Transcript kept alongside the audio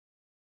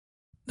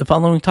The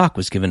following talk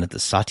was given at the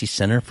Sati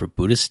Center for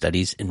Buddhist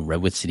Studies in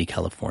Redwood City,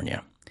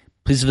 California.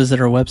 Please visit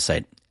our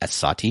website at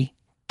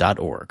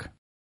sati.org.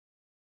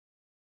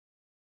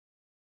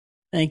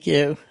 Thank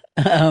you.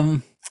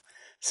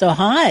 So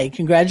hi,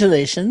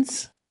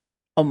 congratulations,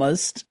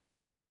 almost,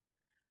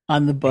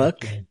 on the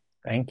book.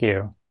 Thank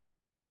you.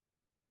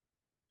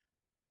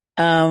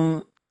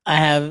 I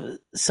have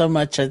so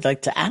much I'd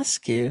like to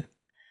ask you.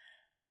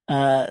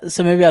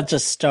 So maybe I'll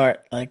just start,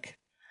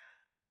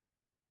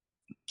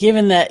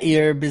 given that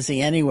you're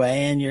busy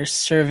anyway and you're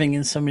serving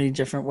in so many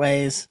different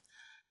ways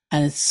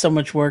and it's so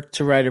much work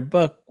to write a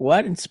book,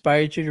 what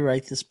inspired you to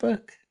write this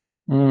book?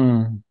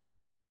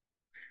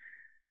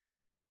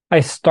 I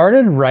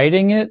started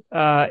writing it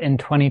in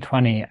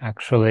 2020,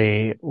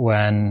 actually,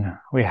 when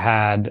we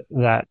had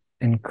that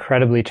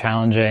incredibly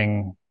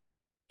challenging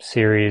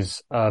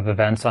series of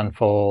events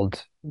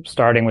unfold,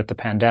 starting with the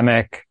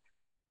pandemic,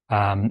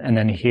 and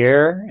then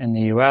here in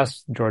the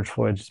US, George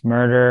Floyd's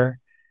murder.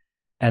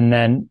 And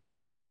then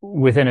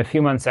within a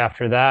few months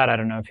after that, I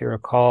don't know if you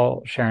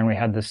recall, Sharon, we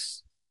had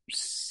this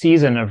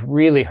season of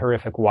really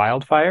horrific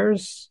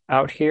wildfires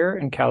out here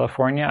in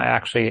California. I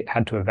actually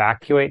had to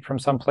evacuate from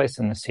someplace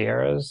in the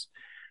Sierras.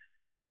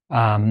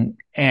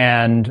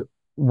 And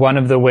one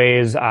of the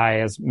ways I,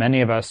 as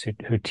many of us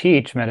who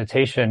teach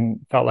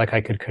meditation, felt like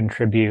I could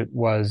contribute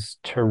was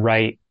to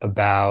write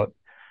about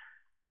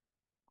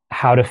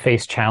how to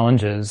face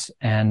challenges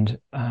and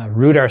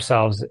root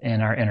ourselves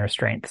in our inner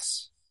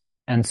strengths.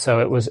 And so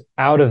it was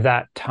out of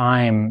that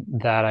time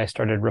that I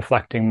started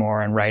reflecting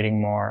more and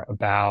writing more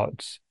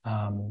about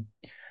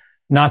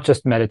not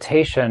just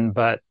meditation,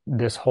 but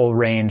this whole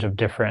range of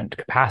different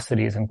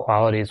capacities and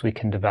qualities we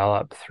can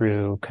develop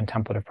through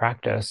contemplative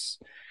practice.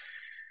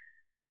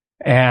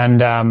 And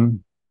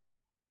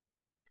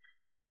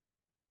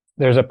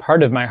there's a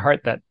part of my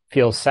heart that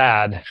feels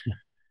sad.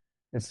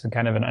 It's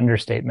kind of an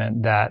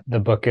understatement that the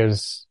book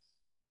is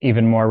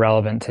even more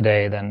relevant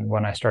today than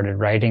when I started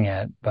writing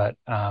it. But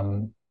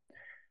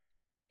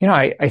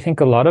I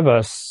think a lot of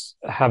us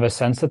have a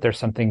sense that there's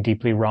something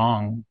deeply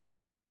wrong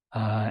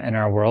in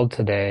our world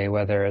today,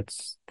 whether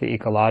it's the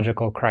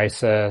ecological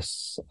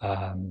crisis,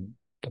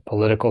 the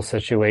political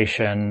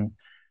situation,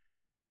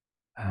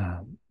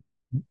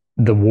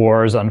 the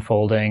wars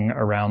unfolding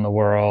around the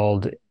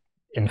world,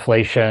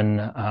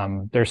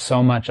 inflation. There's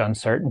so much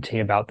uncertainty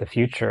about the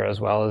future, as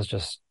well as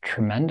just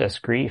tremendous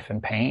grief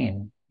and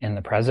pain in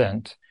the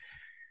present.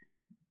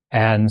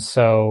 And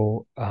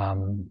so,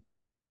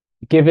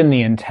 given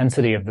the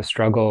intensity of the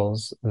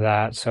struggles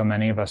that so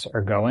many of us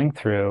are going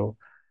through,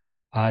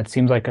 it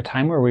seems like a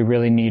time where we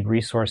really need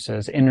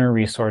resources, inner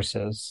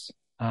resources,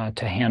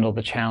 to handle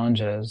the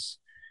challenges.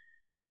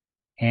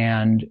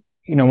 And,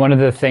 one of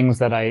the things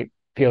that I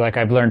feel like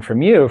I've learned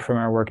from you, from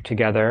our work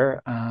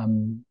together,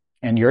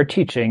 and your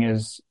teaching,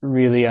 is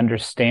really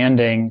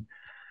understanding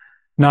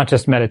not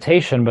just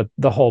meditation, but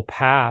the whole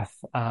path,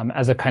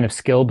 as a kind of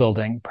skill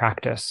building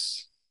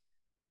practice.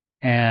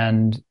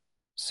 And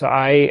so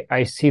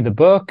I see the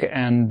book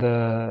and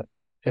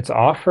its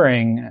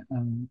offering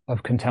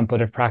of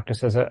contemplative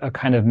practice as a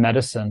kind of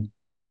medicine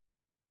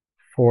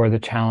for the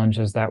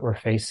challenges that we're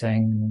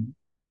facing,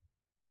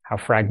 how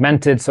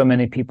fragmented so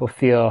many people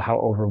feel, how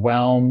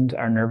overwhelmed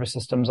our nervous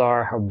systems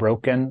are, how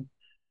broken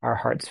our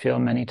hearts feel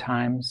many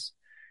times.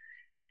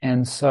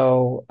 And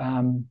so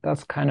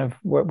that's kind of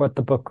what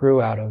the book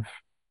grew out of.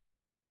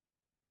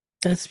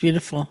 That's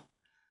beautiful.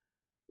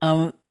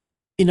 When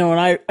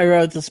I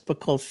wrote this book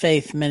called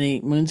Faith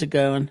many moons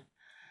ago,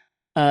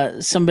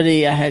 and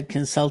somebody I had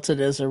consulted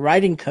as a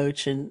writing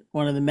coach, and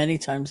one of the many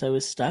times I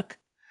was stuck,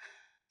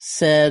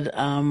 said,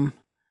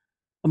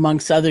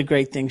 amongst other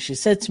great things she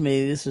said to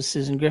me, this was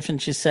Susan Griffin,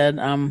 she said,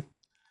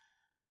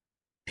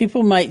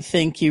 people might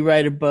think you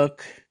write a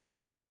book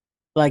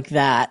like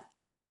that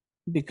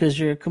because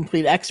you're a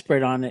complete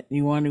expert on it and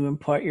you want to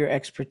impart your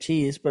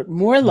expertise, but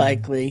more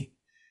likely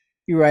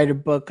you write a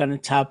book on a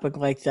topic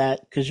like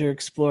that because you're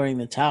exploring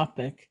the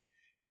topic,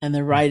 and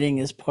the writing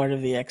is part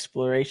of the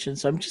exploration.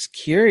 So I'm just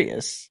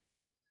curious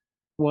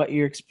what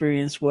your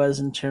experience was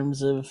in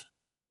terms of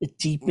it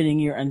deepening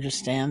your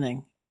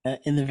understanding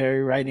in the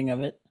very writing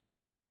of it.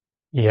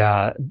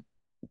 Yeah,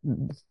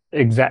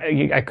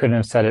 exactly. I couldn't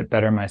have said it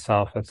better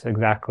myself. That's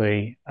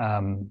exactly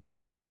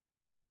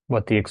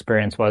what the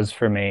experience was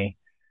for me.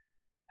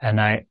 And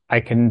I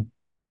can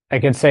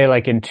say,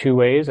 like, in two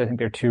ways. I think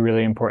there are two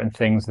really important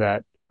things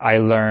that I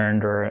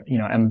learned, or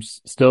am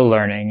still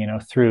learning,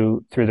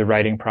 through the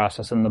writing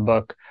process in the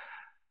book.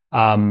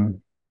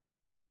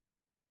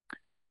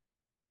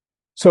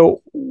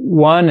 So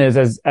one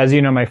is, as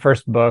you know, my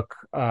first book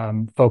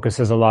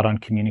focuses a lot on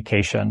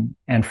communication,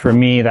 and for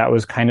me that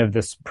was kind of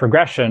this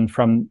progression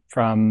from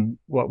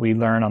what we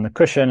learn on the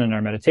cushion in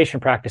our meditation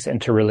practice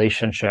into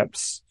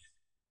relationships.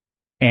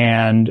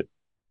 And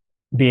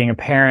being a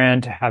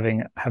parent,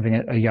 having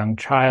a young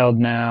child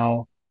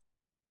now,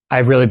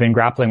 I've really been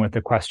grappling with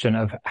the question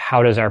of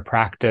how does our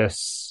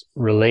practice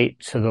relate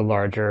to the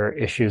larger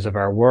issues of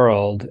our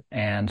world,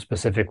 and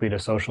specifically to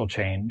social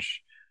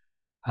change.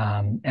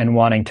 and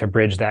wanting to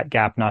bridge that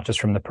gap, not just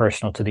from the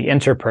personal to the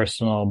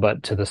interpersonal,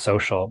 but to the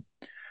social.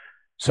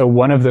 So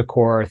one of the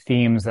core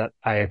themes that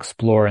I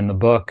explore in the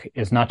book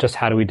is not just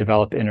how do we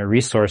develop inner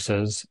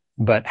resources,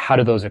 but how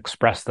do those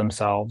express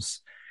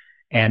themselves?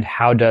 And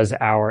how does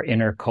our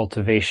inner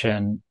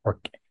cultivation, or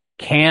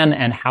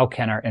how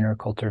can our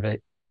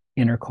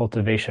inner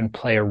cultivation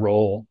play a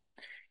role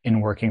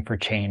in working for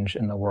change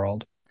in the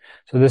world?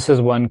 So this is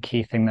one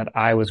key thing that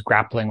I was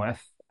grappling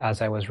with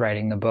as I was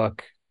writing the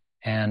book,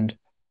 and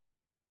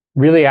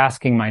really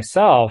asking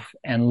myself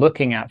and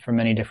looking at from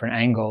many different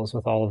angles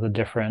with all of the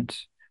different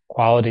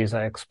qualities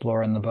I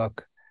explore in the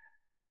book.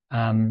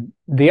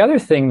 The other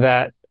thing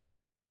that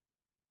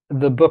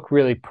the book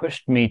really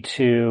pushed me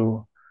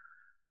to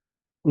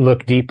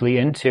look deeply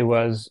into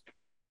was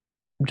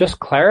just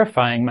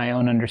clarifying my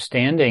own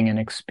understanding and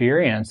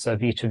experience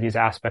of each of these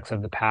aspects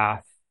of the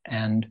path.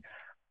 And,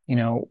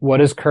 what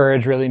does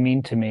courage really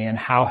mean to me, and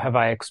how have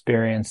I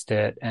experienced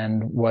it,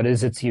 and what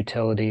is its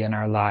utility in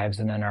our lives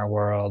and in our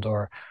world?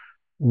 Or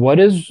what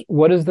is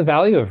the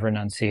value of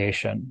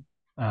renunciation,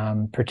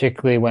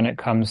 particularly when it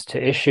comes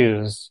to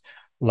issues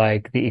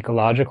like the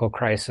ecological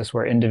crisis,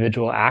 where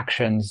individual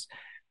actions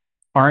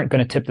aren't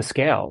going to tip the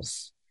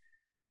scales?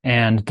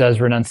 And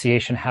does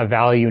renunciation have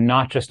value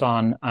not just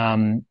on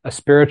a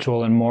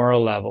spiritual and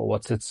moral level?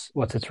 What's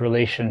its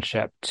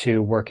relationship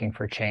to working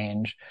for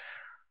change?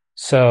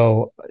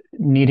 So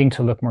needing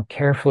to look more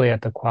carefully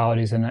at the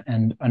qualities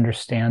and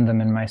understand them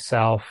in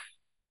myself,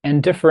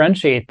 and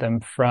differentiate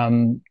them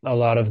from a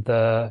lot of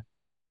the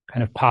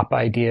kind of pop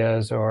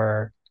ideas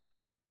or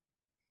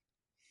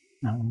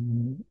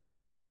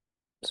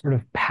sort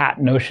of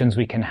pat notions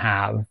we can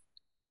have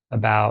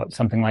about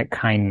something like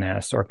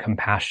kindness or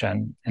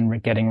compassion,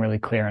 and getting really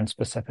clear and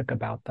specific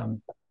about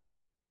them.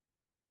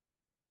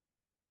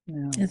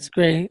 Yeah. It's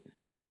great.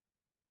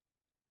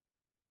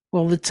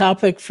 Well, the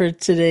topic for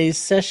today's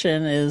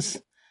session is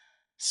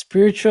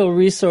spiritual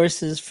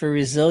resources for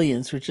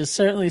resilience, which is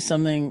certainly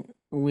something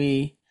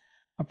we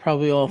are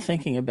probably all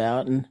thinking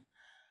about. And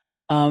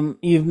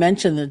you've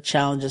mentioned the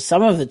challenges,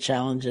 some of the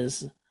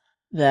challenges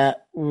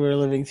that we're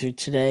living through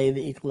today,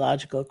 the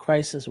ecological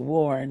crisis,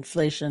 war,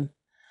 inflation.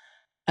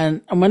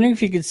 And I'm wondering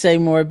if you could say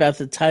more about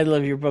the title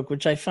of your book,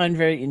 which I find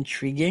very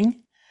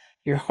intriguing.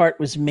 Your heart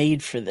was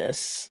made for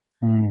this.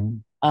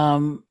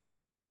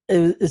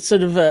 It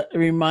sort of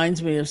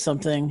reminds me of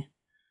something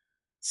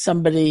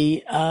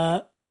somebody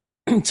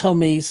told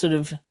me, sort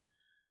of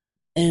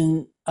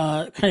in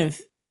kind of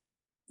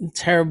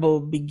terrible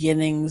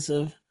beginnings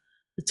of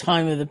the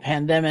time of the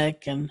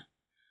pandemic, and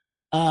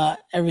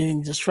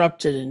everything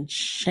disrupted and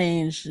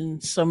changed,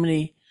 and so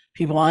many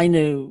people I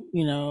knew,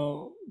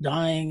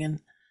 dying in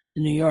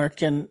New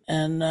York, and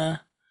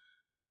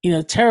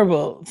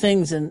terrible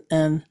things.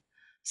 And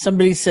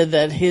somebody said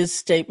that his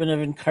statement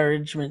of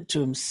encouragement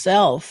to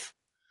himself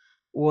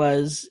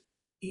was,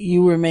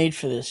 you were made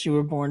for this, you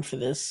were born for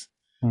this.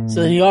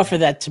 So then he offered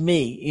that to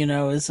me,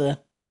 as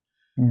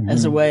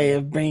a way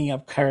of bringing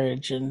up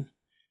courage and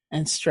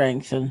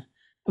strength. And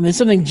I mean, there's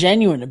something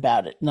genuine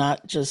about it,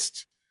 not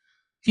just,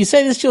 if you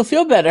say this, you'll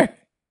feel better.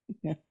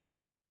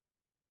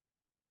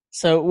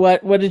 So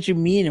what did you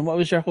mean, and what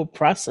was your whole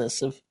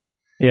process of,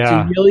 do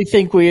you really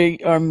think we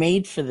are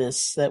made for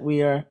this, that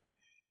we are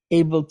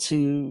able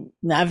to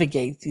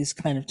navigate these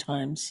kind of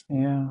times?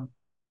 Yeah.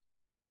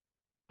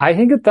 I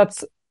think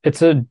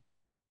it's a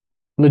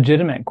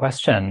legitimate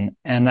question.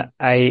 And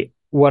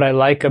what I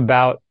like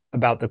about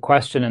the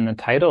question and the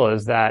title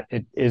is that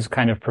it is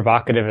kind of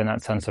provocative in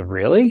that sense of,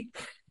 really?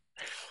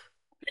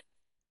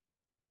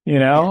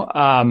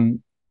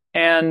 And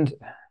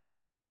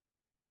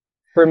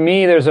for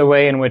me, there's a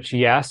way in which,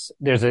 yes,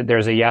 there's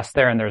a yes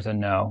there, and there's a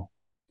no.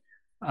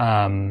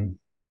 I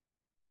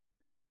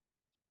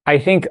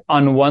think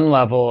on one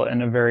level,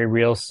 in a very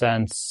real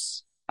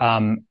sense,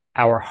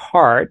 our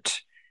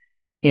heart,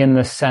 in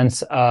the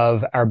sense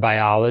of our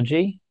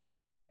biology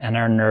and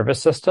our nervous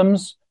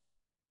systems,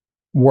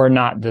 were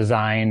not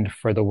designed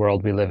for the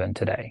world we live in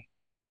today.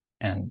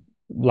 And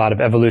a lot of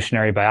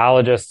evolutionary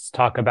biologists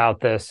talk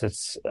about this.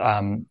 It's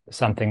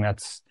something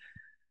that's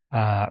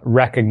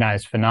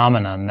recognized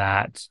phenomenon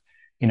that,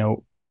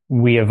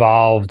 we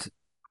evolved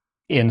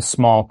in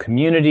small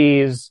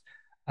communities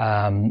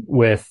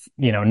with,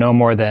 no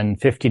more than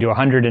 50 to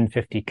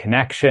 150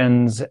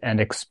 connections, and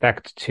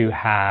expect to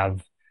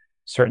have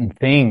certain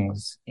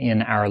things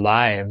in our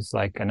lives,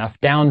 like enough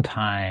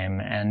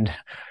downtime and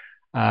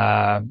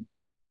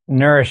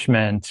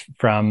nourishment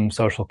from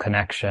social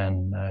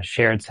connection, a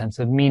shared sense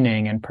of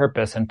meaning and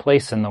purpose and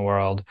place in the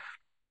world.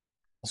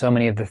 So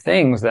many of the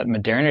things that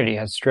modernity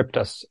has stripped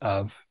us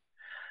of.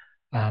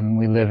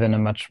 We live in a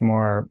much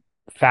more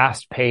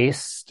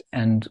fast-paced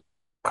and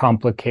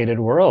complicated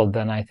world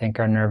than I think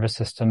our nervous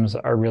systems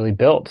are really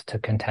built to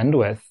contend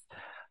with,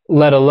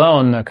 let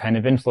alone the kind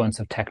of influence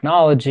of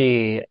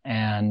technology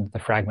and the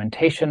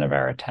fragmentation of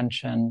our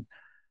attention,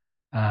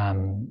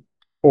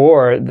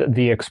 or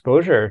the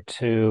exposure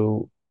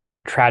to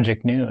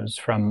tragic news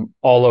from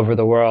all over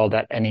the world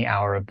at any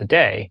hour of the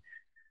day.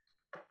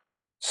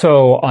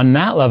 So on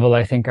that level,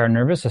 I think our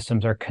nervous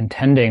systems are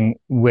contending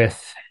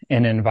with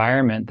an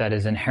environment that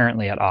is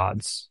inherently at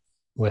odds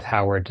with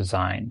how we're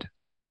designed.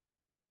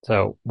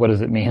 So what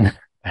does it mean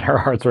that our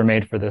hearts were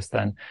made for this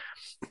then?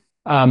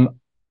 Um,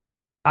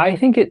 I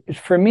think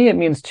for me, it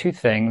means two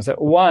things.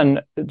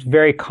 One, it's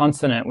very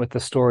consonant with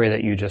the story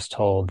that you just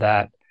told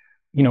that,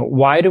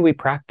 why do we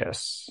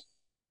practice?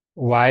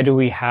 Why do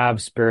we have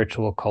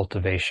spiritual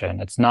cultivation?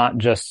 It's not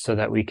just so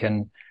that we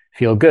can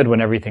feel good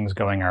when everything's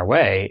going our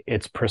way.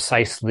 It's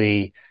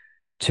precisely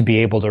to be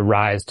able to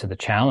rise to the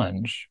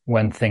challenge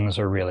when things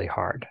are really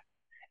hard.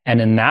 And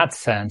in that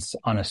sense,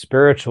 on a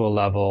spiritual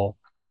level,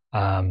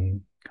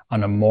 on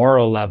a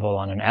moral level,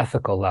 on an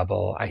ethical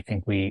level, I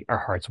think our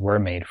hearts were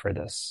made for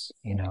this,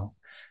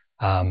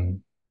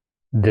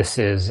 this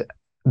is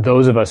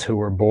those of us who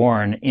were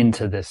born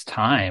into this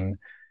time.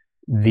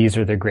 These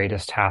are the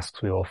greatest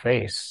tasks we will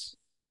face,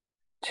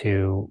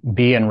 to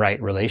be in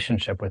right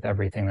relationship with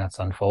everything that's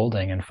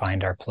unfolding and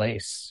find our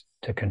place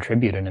to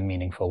contribute in a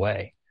meaningful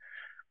way.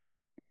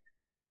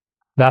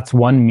 That's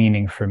one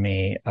meaning for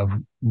me of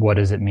what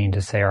does it mean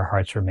to say our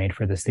hearts were made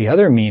for this. The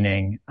other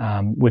meaning,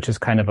 which is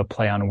kind of a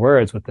play on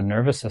words with the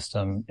nervous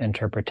system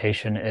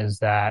interpretation, is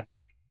that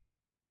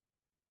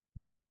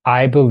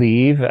I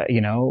believe,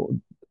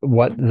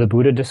 what the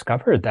Buddha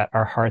discovered, that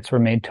our hearts were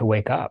made to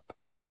wake up,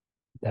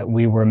 that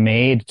we were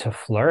made to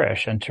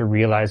flourish and to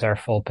realize our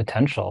full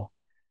potential.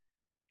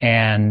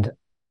 And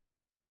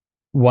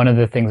one of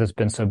the things that's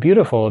been so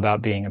beautiful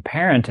about being a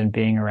parent and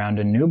being around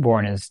a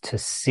newborn is to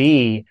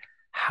see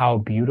how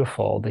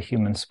beautiful the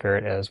human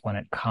spirit is when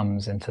it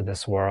comes into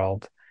this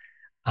world.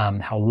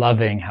 How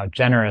loving, how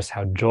generous,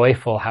 how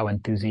joyful, how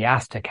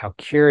enthusiastic, how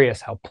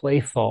curious, how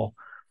playful.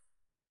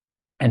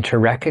 And to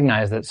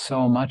recognize that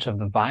so much of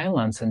the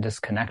violence and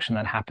disconnection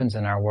that happens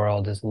in our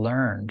world is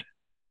learned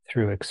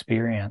through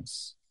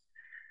experience.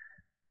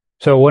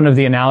 So one of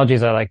the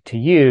analogies I like to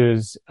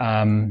use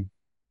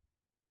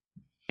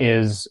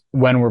is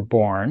when we're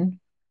born,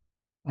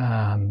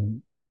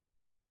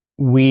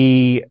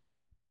 we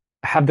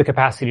have the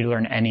capacity to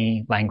learn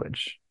any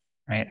language,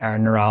 right? Our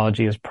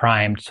neurology is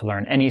primed to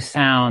learn any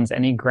sounds,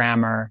 any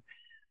grammar.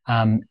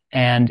 And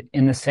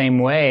in the same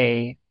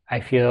way,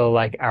 I feel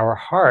like our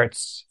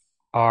hearts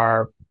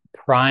are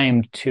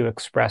primed to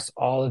express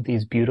all of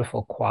these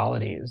beautiful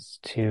qualities,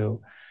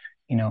 to,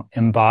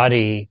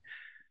 embody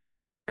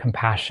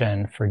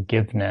compassion,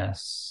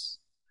 forgiveness,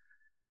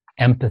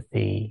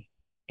 empathy,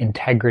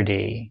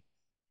 integrity.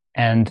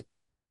 And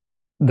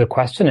the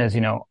question is,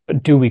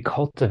 do we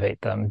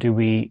cultivate them? Do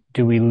we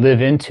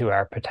live into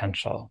our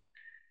potential?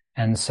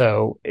 And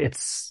so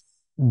it's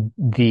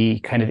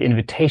the kind of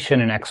invitation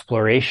and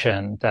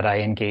exploration that I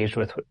engaged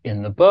with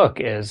in the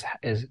book is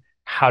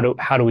how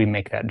do we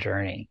make that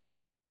journey?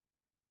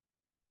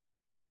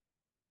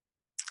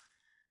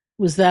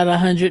 Was that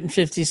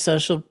 150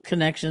 social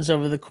connections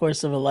over the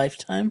course of a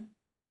lifetime?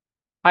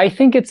 I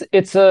think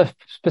it's a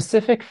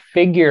specific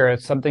figure.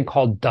 It's something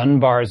called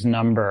Dunbar's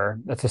number.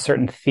 That's a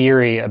certain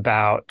theory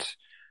about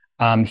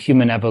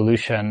human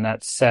evolution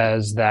that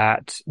says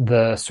that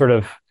the sort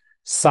of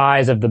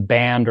size of the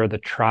band or the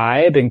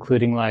tribe,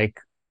 including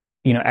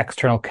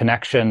external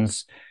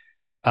connections,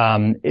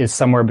 is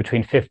somewhere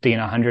between 50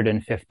 and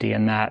 150,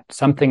 and that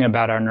something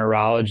about our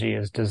neurology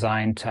is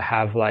designed to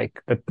have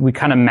we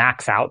kind of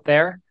max out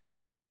there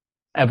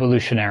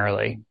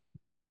evolutionarily.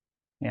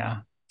 Yeah.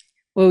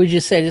 What would you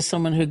say to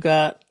someone who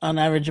got, on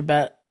average,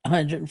 about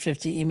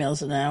 150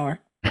 emails an hour?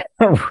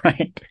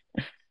 Right.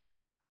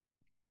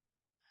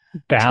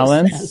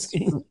 Balance,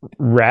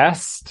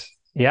 rest.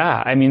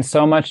 Yeah. I mean,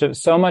 so much of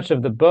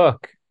the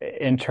book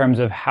in terms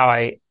of how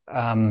I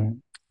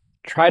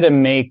try to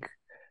make,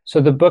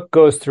 so the book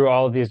goes through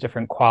all of these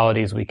different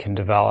qualities we can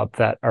develop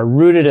that are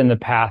rooted in the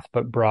path,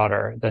 but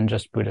broader than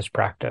just Buddhist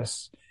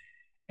practice.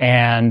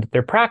 And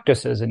there are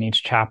practices in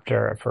each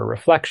chapter for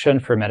reflection,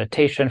 for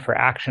meditation, for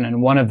action.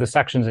 And one of the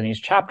sections in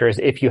each chapter is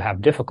if you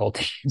have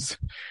difficulties.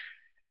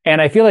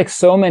 And I feel like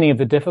so many of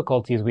the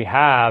difficulties we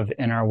have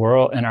in our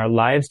world, in our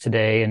lives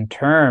today, in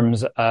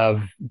terms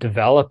of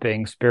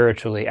developing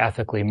spiritually,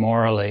 ethically,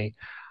 morally,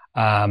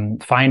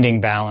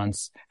 finding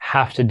balance,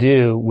 have to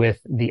do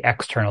with the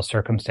external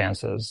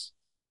circumstances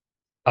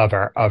of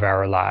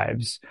our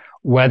lives,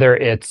 whether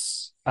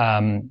it's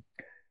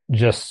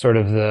just sort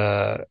of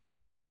the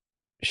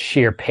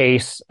sheer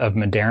pace of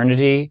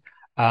modernity,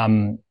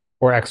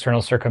 or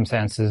external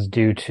circumstances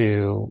due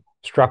to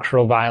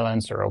structural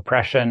violence or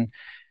oppression.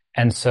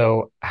 And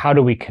so how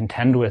do we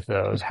contend with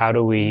those? How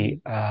do we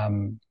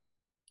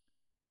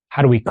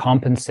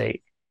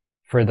compensate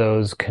for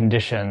those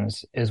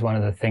conditions is one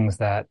of the things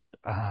that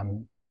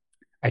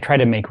I try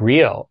to make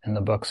real in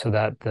the book so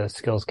that the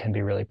skills can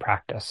be really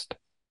practiced.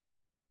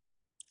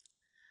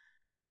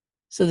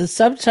 So the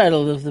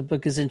subtitle of the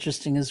book is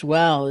interesting as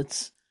well.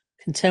 It's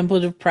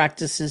Contemplative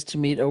Practices to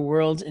Meet a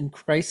World in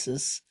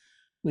Crisis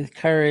with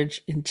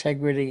Courage,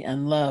 Integrity,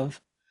 and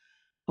Love.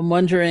 I'm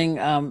wondering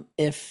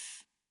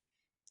if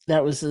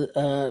that was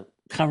a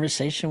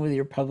conversation with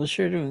your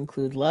publisher to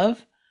include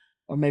love,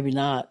 or maybe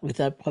not with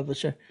that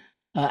publisher.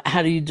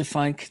 How do you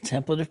define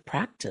contemplative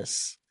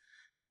practice?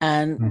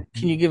 And Mhm.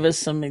 can you give us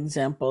some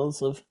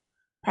examples of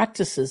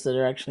practices that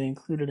are actually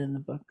included in the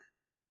book?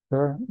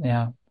 Sure.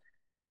 Yeah.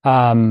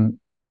 Um,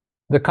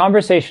 the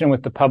conversation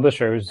with the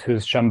publishers,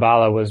 whose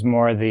Shambhala was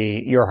more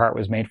the Your Heart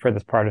Was Made for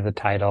This part of the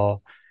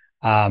title.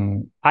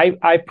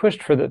 I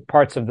pushed for the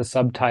parts of the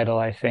subtitle,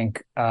 I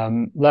think,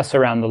 less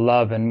around the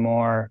love and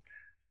more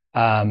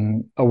a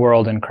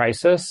world in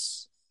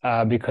crisis,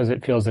 because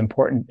it feels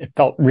important. It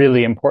felt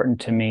really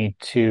important to me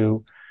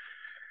to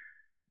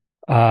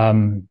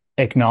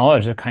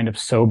acknowledge a kind of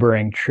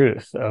sobering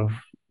truth of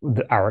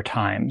our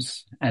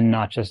times, and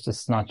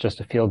it's not just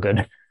a feel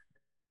good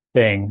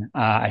thing.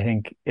 I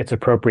think it's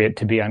appropriate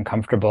to be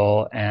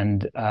uncomfortable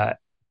and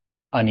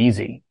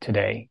uneasy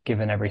today,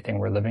 given everything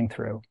we're living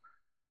through.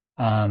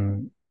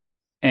 Um,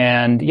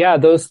 and yeah,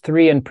 those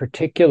three in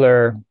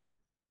particular,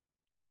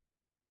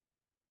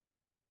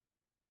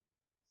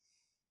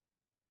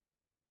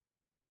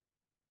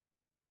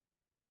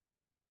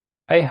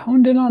 I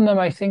honed in on them,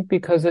 I think,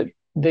 because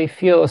they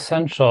feel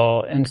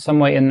essential in some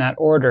way in that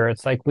order.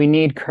 It's like we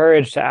need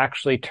courage to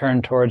actually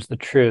turn towards the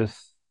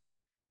truth.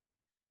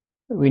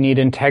 We need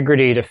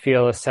integrity to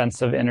feel a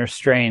sense of inner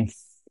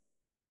strength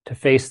to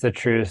face the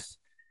truth.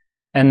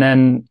 And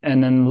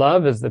then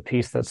love is the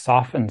piece that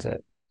softens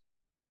it,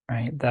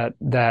 right?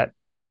 That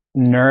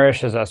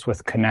nourishes us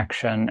with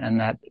connection and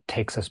that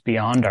takes us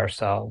beyond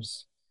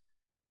ourselves.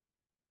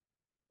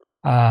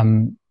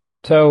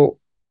 So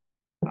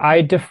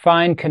I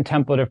define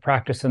contemplative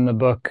practice in the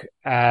book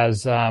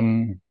as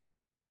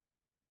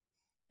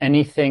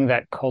anything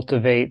that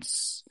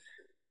cultivates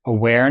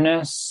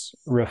awareness,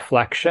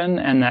 reflection,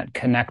 and that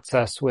connects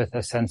us with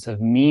a sense of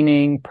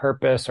meaning,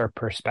 purpose, or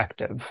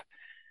perspective.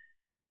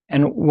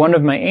 And one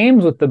of my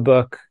aims with the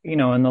book, in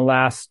the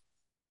last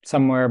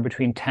somewhere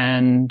between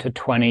 10 to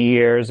 20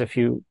 years,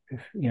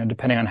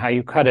 depending on how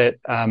you cut it,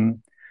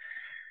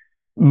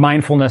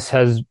 mindfulness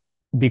has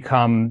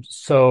become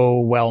so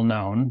well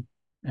known,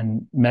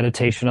 and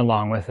meditation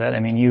along with it. I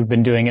mean, you've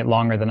been doing it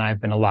longer than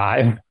I've been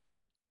alive.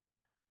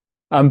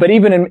 But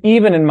even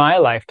in my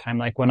lifetime,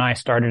 like when I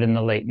started in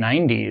the late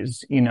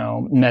 90s,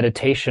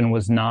 meditation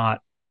was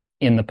not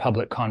in the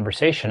public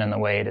conversation in the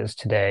way it is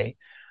today.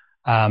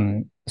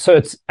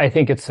 So I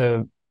think it's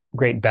a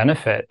great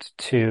benefit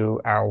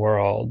to our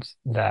world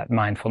that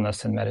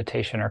mindfulness and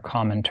meditation are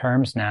common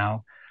terms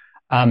now.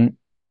 And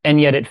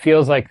yet it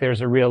feels like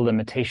there's a real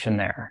limitation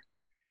there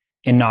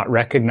in not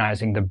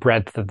recognizing the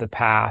breadth of the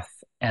path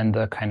and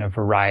the kind of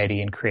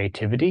variety and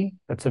creativity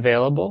that's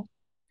available.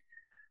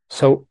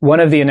 So one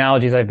of the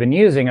analogies I've been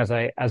using as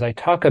I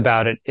talk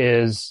about it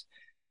is,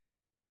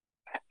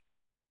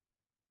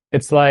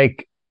 it's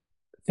like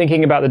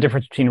thinking about the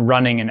difference between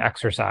running and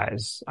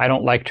exercise. I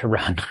don't like to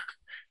run.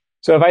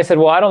 So if I said,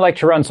 well, I don't like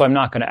to run, so I'm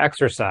not going to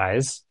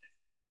exercise,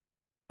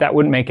 that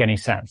wouldn't make any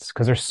sense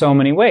because there's so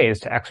many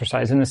ways to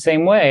exercise. In the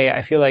same way,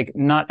 I feel like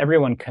not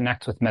everyone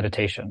connects with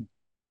meditation,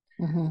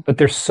 but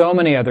there's so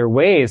many other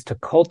ways to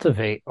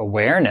cultivate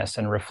awareness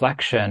and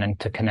reflection and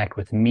to connect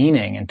with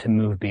meaning and to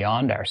move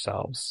beyond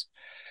ourselves.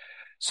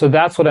 So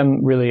that's what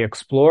I'm really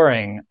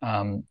exploring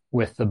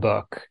with the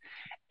book.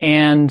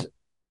 And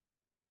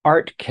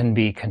art can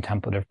be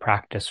contemplative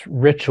practice,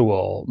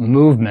 ritual,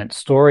 movement,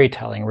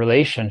 storytelling,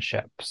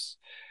 relationships.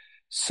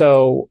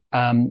 So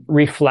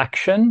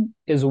reflection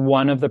is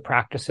one of the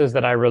practices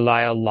that I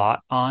rely a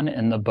lot on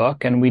in the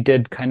book. And we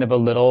did kind of a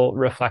little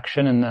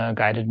reflection in the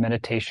guided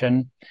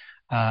meditation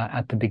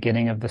at the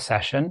beginning of the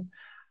session.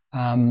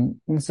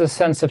 It's a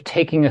sense of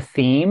taking a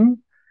theme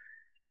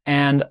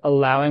and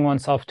allowing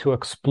oneself to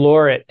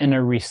explore it in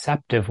a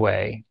receptive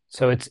way.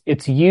 So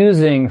it's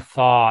using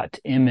thought,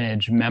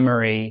 image,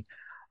 memory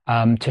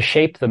to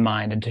shape the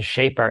mind and to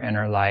shape our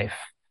inner life.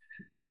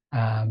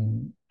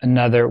 One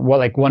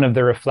of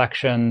the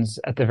reflections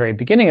at the very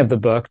beginning of the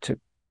book, to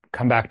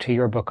come back to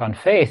your book on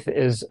faith,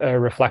 is a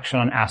reflection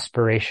on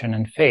aspiration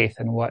and faith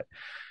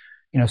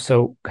and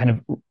so kind of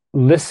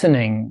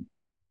listening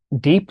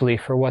deeply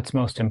for what's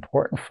most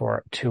important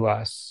to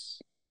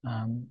us.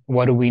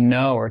 What do we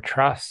know or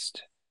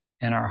trust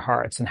in our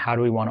hearts, and how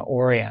do we want to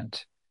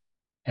orient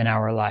in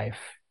our life?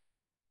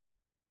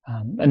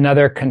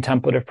 Another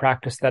contemplative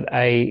practice that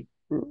I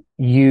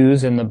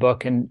use in the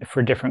book and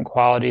for different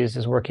qualities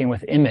is working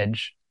with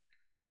image.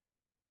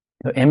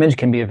 The image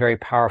can be a very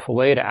powerful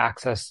way to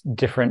access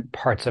different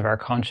parts of our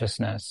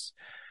consciousness.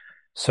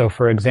 So,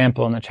 for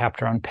example, in the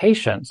chapter on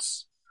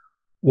patience,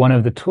 one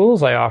of the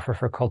tools I offer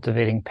for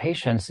cultivating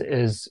patience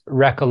is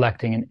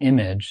recollecting an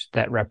image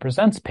that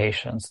represents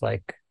patience.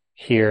 Like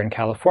here in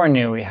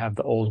California, we have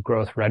the old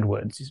growth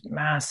redwoods, these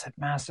massive,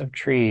 massive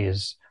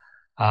trees,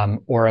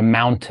 or a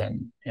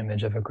mountain,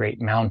 image of a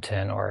great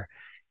mountain, or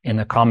in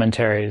the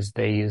commentaries,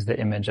 they use the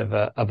image of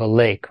a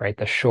lake, right?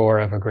 The shore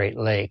of a great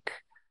lake,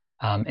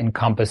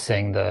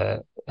 encompassing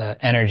the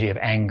energy of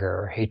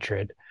anger or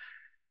hatred.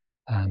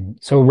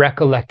 So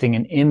recollecting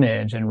an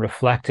image and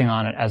reflecting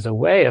on it as a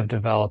way of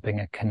developing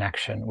a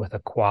connection with a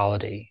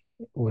quality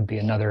would be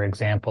another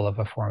example of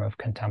a form of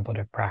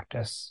contemplative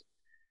practice.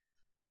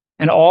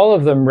 And all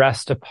of them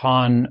rest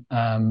upon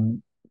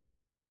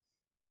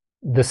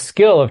the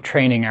skill of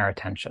training our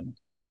attention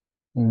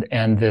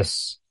and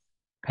this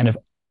kind of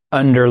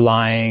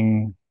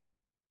underlying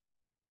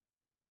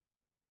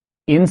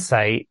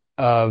insight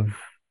of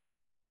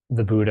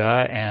the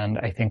Buddha, and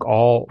I think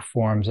all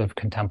forms of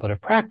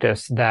contemplative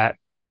practice, that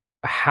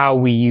how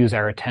we use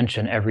our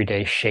attention every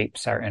day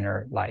shapes our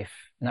inner life,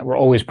 and that we're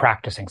always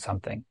practicing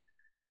something.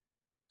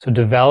 So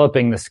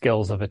developing the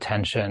skills of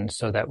attention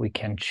so that we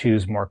can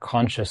choose more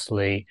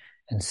consciously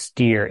and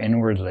steer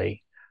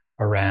inwardly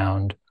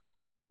around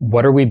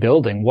what are we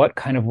building? What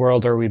kind of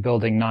world are we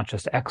building, not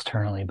just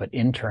externally, but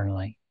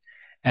internally?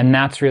 And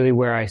that's really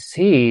where I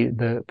see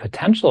the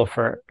potential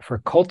for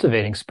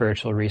cultivating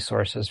spiritual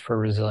resources for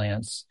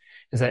resilience,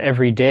 is that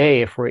every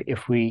day,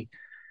 if we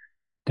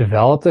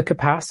develop the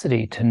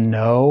capacity to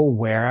know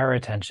where our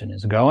attention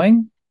is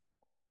going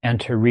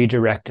and to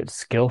redirect it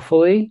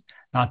skillfully,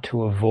 not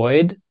to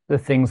avoid the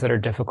things that are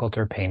difficult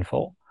or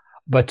painful,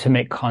 but to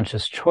make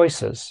conscious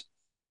choices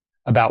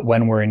about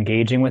when we're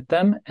engaging with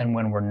them and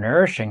when we're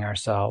nourishing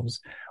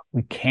ourselves,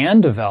 we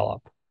can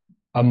develop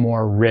a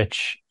more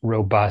rich,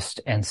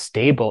 robust, and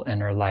stable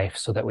inner life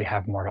so that we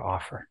have more to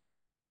offer.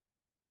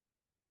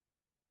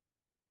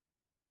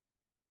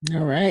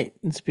 All right.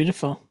 It's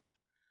beautiful.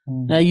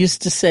 I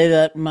used to say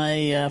that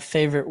my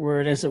favorite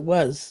word, as it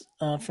was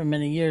for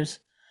many years,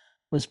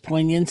 was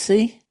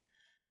poignancy.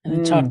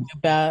 And talking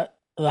about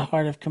the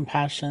heart of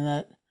compassion,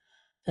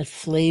 that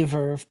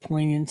flavor of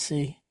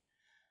poignancy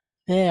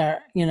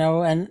there,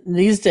 and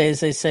these days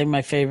they say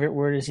my favorite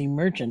word is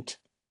emergent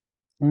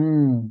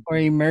or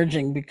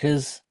emerging,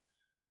 because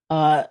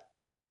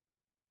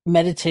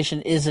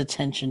meditation is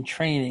attention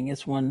training.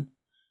 It's one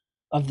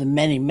of the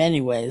many, many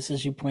ways,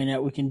 as you point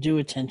out, we can do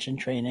attention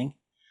training.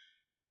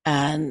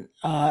 And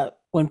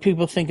when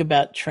people think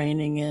about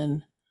training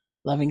in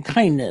loving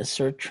kindness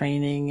or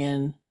training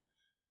in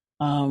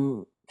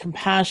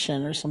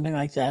compassion or something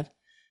like that,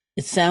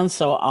 it sounds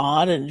so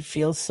odd and it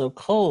feels so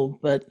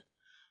cold, but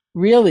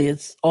really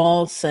it's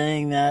all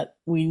saying that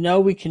we know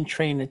we can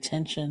train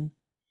attention,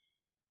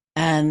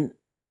 and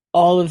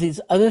all of these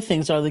other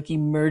things are like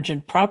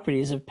emergent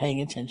properties of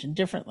paying attention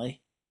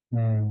differently.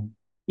 So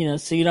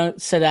you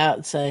don't set out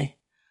and say,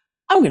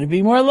 I'm going to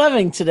be more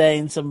loving today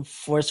in some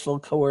forceful,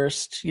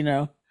 coerced,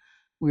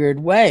 weird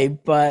way.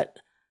 But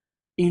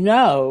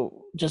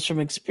just from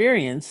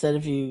experience, that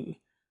if you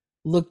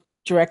look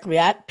directly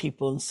at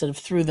people instead of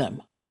through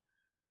them,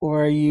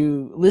 or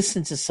you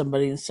listen to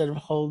somebody instead of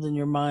hold in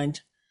your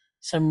mind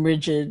some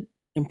rigid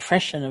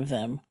impression of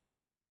them,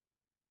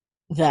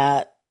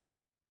 that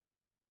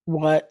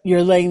what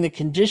you're laying the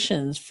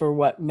conditions for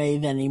what may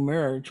then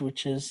emerge,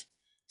 which is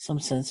some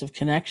sense of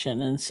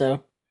connection. And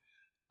so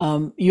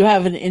you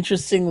have an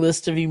interesting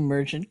list of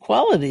emergent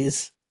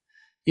qualities.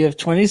 You have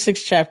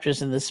 26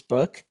 chapters in this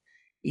book,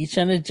 each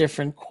on a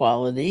different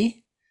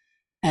quality.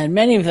 And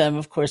many of them,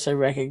 of course, I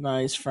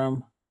recognize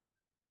from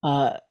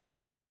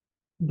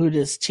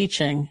Buddha's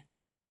teaching,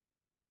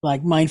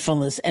 like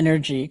mindfulness,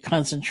 energy,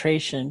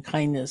 concentration,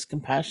 kindness,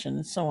 compassion,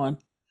 and so on.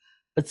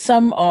 But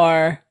some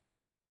are,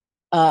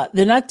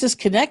 they're not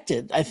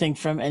disconnected, I think,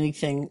 from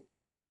anything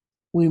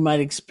we might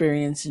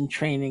experience in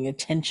training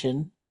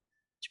attention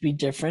to be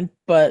different,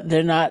 but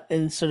they're not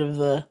in sort of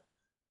the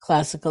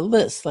classical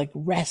list, like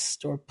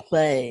rest or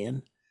play.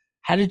 And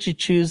how did you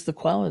choose the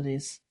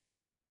qualities?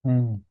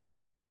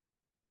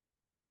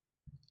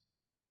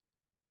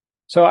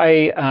 So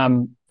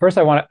first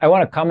I want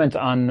to comment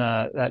on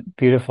that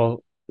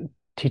beautiful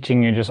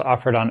teaching you just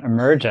offered on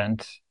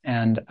emergent,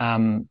 and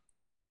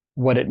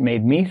what it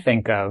made me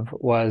think of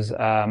was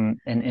an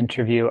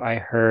interview I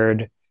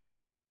heard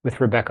with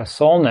Rebecca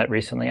Solnit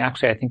recently.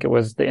 Actually, I think it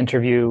was the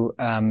interview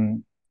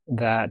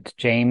that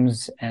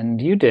James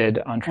and you did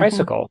on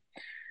Tricycle,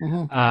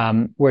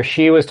 where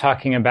she was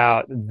talking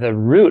about the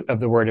root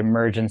of the word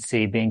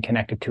emergency being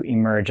connected to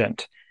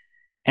emergent,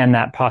 and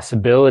that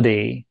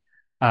possibility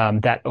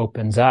that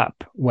opens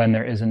up when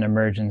there is an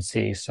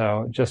emergency.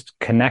 So just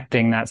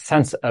connecting that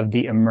sense of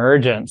the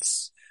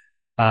emergence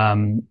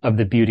of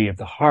the beauty of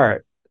the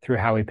heart through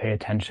how we pay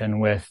attention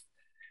with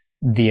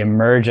the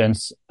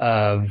emergence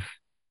of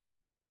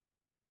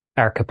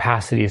our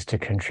capacities to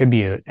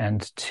contribute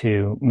and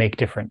to make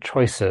different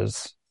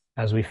choices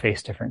as we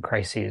face different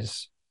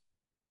crises.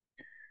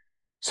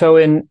 So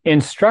in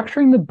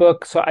structuring the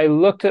book, so I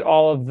looked at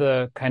all of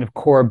the kind of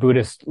core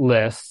Buddhist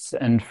lists,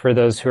 and for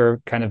those who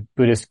are kind of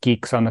Buddhist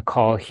geeks on the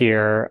call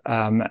here,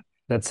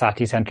 that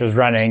Sati Center is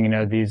running,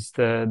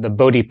 the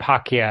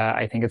Bodhipakya,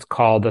 I think it's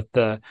called, that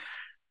the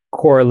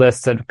core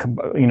lists that,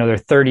 there are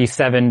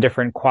 37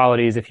 different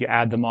qualities if you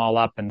add them all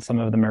up, and some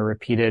of them are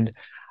repeated.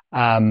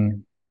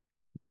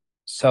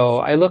 So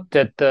I looked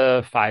at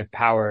the 5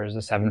 powers,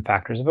 the 7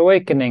 factors of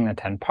awakening, the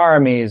 10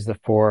 paramis, the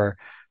 4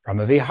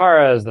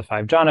 Brahmaviharas, the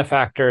 5 jhana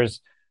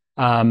factors.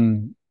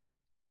 And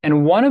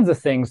one of the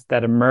things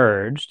that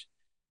emerged,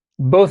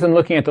 both in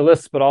looking at the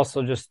lists, but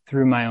also just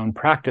through my own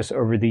practice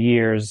over the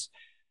years,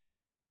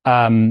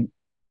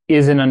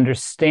 is an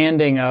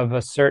understanding of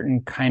a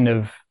certain kind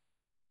of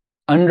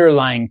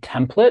underlying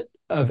template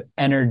of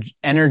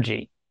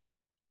energy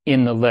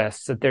in the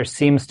lists, that there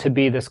seems to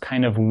be this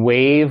kind of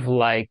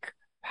wave-like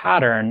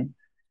pattern,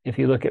 if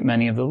you look at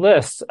many of the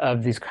lists,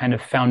 of these kind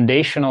of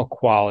foundational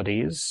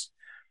qualities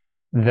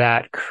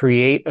that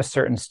create a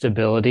certain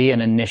stability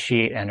and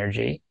initiate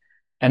energy.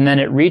 And then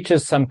it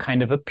reaches some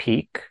kind of a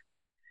peak.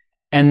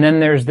 And then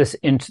there's this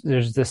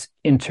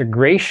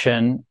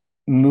integration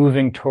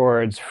moving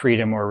towards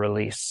freedom or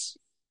release.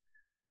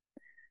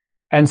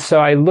 And so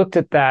I looked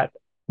at that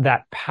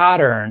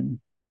pattern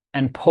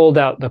and pulled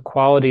out the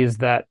qualities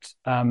that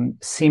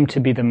seem to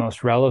be the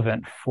most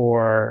relevant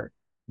for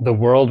the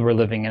world we're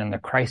living in and the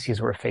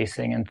crises we're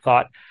facing, and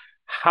thought,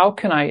 how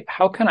can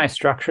I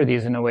structure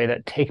these in a way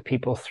that take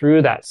people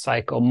through that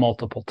cycle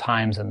multiple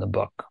times in the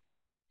book?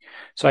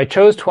 So I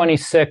chose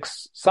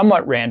 26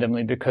 somewhat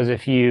randomly, because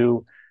if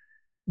you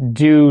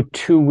do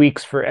 2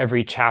 weeks for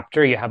every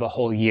chapter, you have a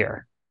whole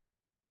year.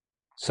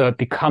 So it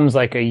becomes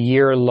like a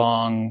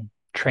year-long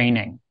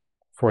training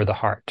for the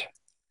heart.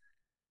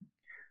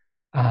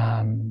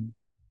 And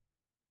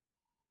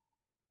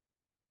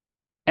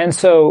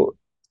so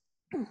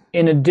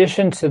in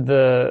addition to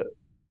the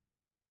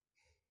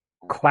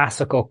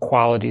classical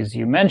qualities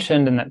you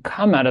mentioned and that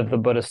come out of the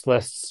Buddhist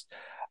lists,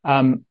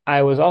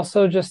 I was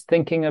also just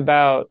thinking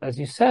about, as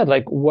you said,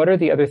 like, what are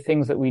the other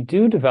things that we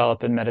do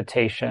develop in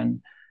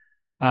meditation,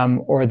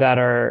 or that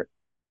are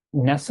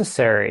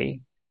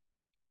necessary,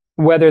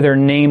 whether they're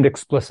named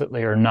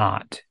explicitly or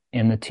not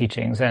in the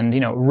teachings. And,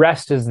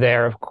 rest is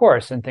there, of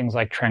course, in things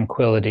like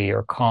tranquility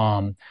or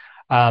calm,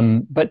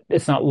 but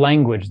it's not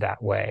language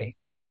that way.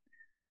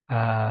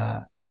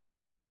 And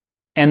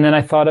then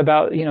I thought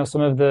about,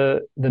 some of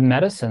the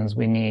medicines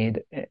we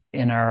need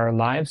in our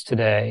lives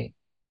today,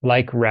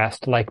 like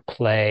rest, like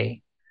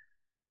play,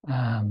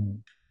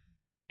 and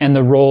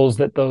the roles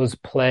that those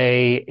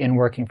play in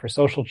working for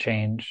social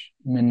change,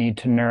 and the need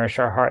to nourish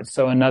our hearts.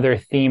 So another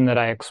theme that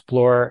I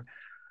explore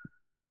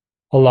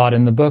a lot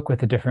in the book with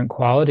the different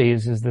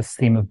qualities is this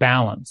theme of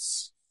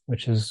balance,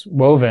 which is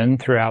woven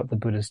throughout the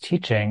Buddha's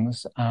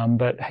teachings.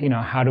 But,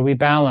 how do we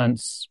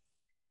balance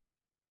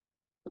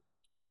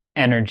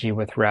energy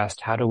with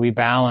rest? How do we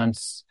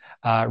balance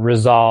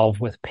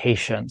resolve with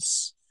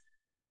patience?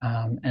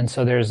 And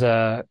so there's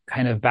a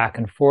kind of back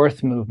and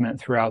forth movement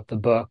throughout the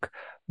book,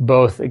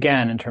 both,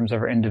 again, in terms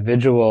of our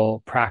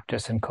individual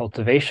practice and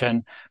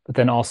cultivation, but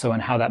then also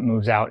in how that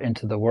moves out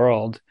into the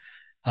world,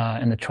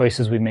 and the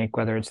choices we make,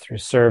 whether it's through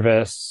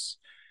service,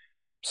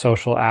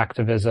 social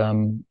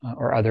activism,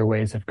 or other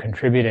ways of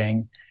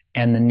contributing,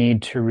 and the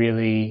need to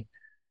really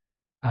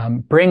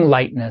bring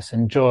lightness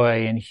and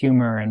joy and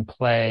humor and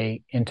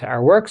play into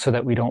our work so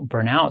that we don't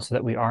burn out, so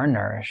that we are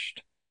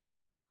nourished.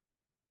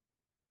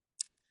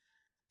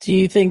 Do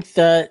you think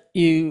that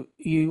you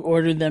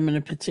ordered them in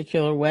a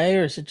particular way,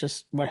 or is it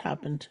just what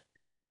happened?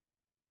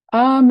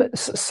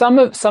 Some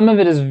of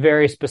it is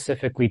very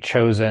specifically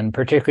chosen,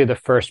 particularly the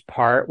first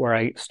part where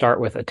I start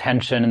with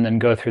attention and then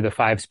go through the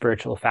 5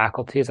 spiritual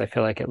faculties. I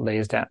feel like it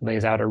lays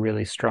out a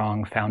really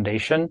strong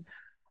foundation.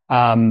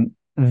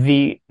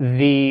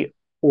 The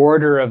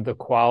order of the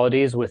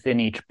qualities within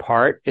each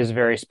part is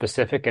very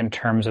specific in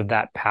terms of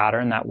that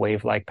pattern, that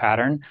wave-like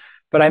pattern.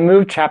 But I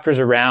moved chapters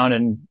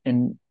around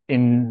and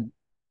in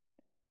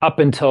up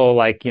until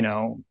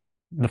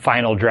the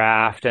final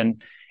draft,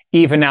 and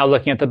even now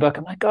looking at the book,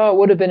 I'm like, oh, it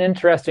would have been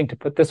interesting to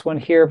put this one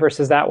here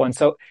versus that one.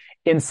 So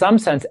in some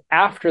sense,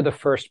 after the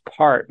first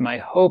part, my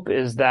hope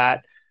is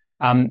that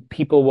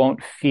people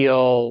won't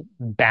feel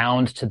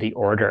bound to the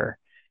order,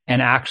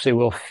 and actually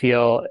will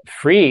feel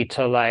free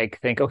to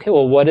think, okay,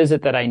 well, what is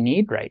it that I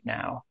need right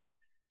now?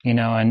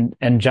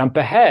 And jump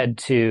ahead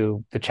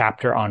to the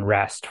chapter on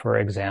rest, for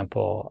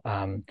example.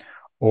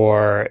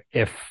 Or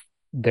if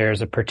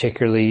there's a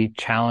particularly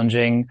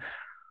challenging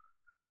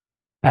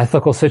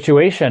ethical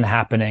situation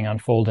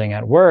unfolding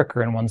at work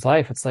or in one's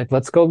life, it's like,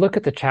 let's go look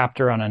at the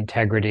chapter on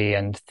integrity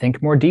and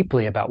think more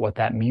deeply about what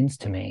that means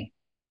to me.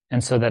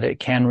 And so that it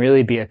can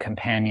really be a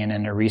companion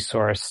and a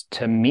resource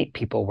to meet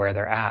people where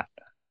they're at.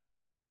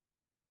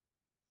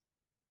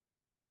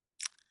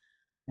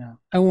 Yeah.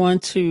 I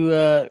want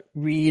to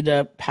read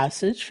a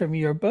passage from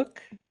your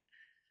book.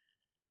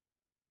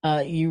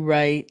 You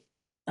write,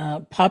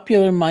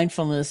 popular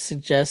mindfulness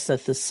suggests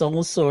that the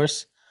sole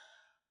source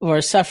of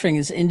our suffering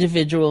is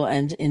individual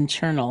and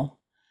internal,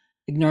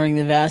 ignoring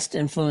the vast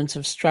influence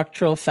of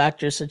structural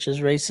factors such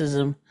as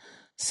racism,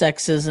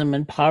 sexism,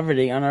 and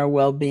poverty on our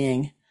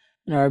well-being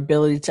and our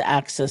ability to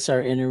access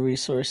our inner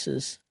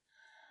resources.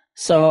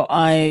 So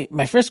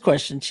my first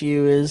question to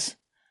you is,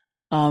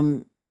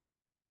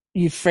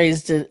 you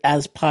phrased it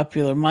as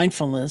popular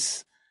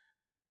mindfulness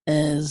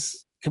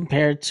as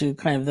compared to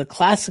kind of the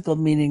classical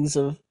meanings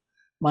of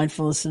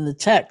mindfulness in the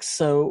text.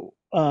 So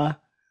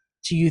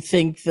do you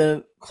think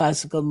the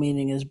classical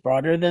meaning is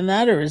broader than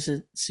that, or does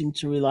it seem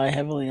to rely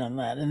heavily on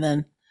that? And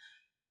then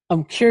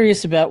I'm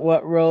curious about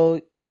what role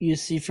you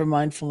see for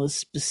mindfulness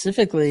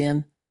specifically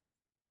in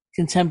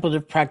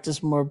contemplative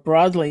practice more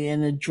broadly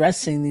in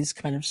addressing these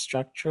kind of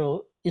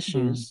structural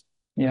issues.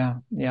 Yeah,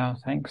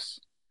 thanks.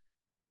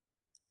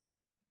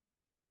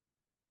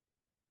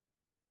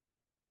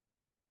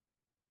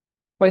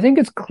 Well, I think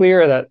it's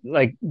clear that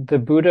like the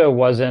Buddha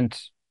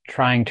wasn't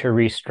trying to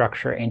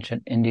restructure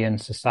ancient Indian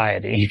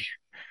society.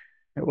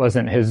 That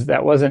wasn't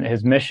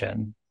his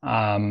mission.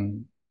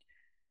 And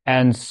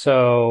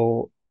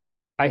so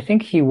I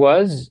think he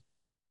was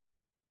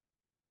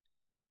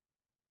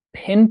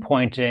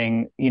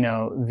pinpointing,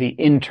 the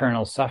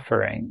internal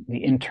suffering,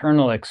 the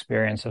internal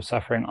experience of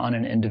suffering on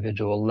an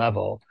individual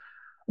level.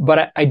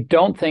 But I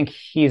don't think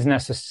he's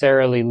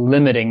necessarily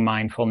limiting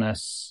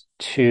mindfulness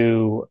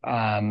to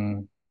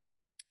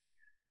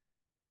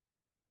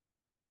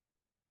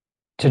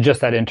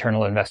just that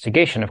internal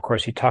investigation. Of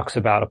course, he talks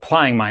about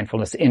applying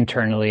mindfulness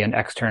internally and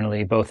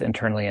externally, both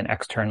internally and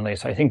externally.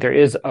 So I think there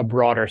is a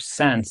broader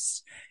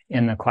sense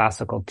in the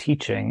classical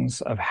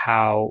teachings of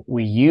how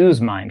we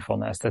use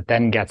mindfulness that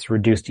then gets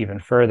reduced even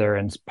further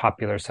in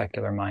popular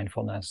secular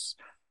mindfulness.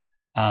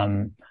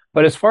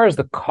 But as far as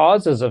the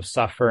causes of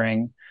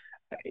suffering,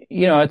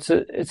 it's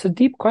a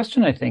deep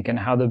question, I think, in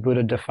how the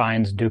Buddha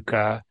defines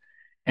dukkha.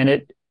 And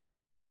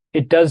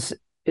it does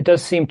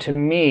seem to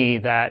me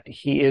that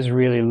he is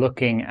really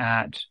looking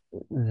at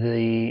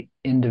the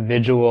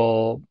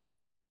individual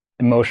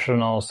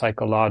emotional,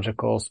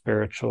 psychological,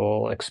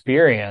 spiritual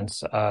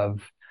experience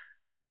of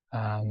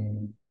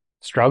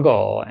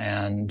struggle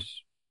and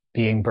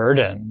being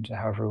burdened,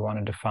 however we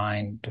want to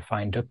define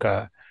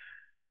dukkha.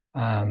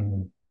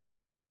 And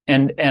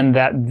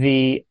that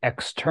the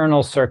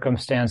external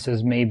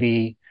circumstances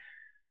maybe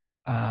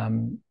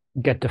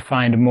get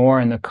defined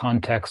more in the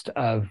context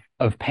of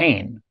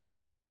pain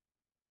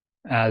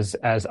as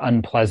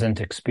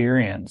unpleasant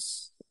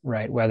experience,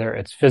 right? Whether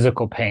it's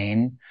physical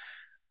pain,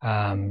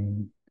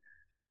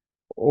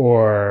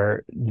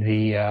 or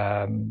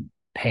the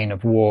pain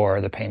of war,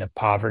 the pain of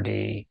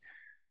poverty,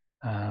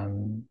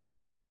 and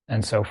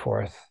so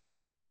forth.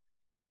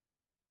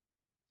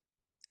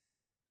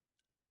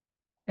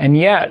 And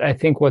yet, I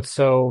think what's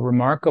so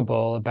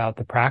remarkable about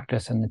the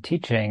practice and the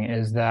teaching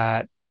is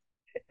that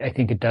I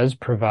think it does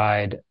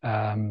provide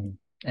an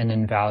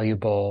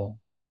invaluable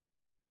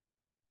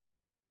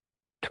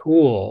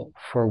tool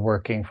for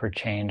working for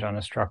change on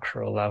a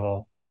structural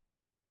level.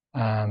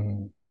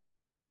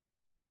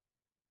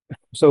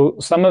 So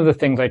some of the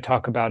things I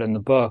talk about in the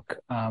book,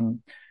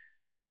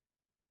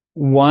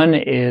 one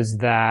is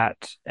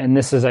that, and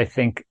this is, I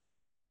think,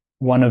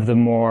 one of the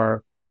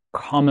more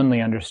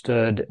commonly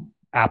understood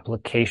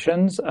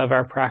applications of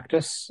our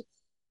practice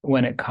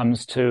when it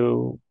comes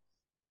to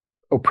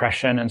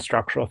oppression and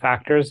structural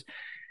factors,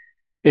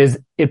 is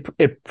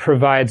it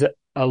provides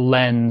a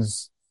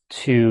lens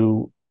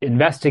to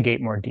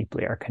investigate more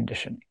deeply our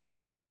conditioning,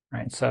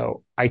 right?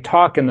 So I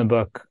talk in the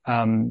book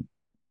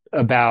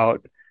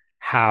about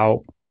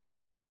how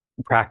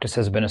practice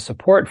has been a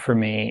support for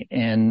me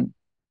in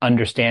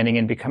understanding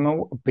and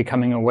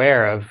becoming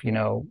aware of,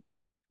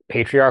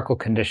 patriarchal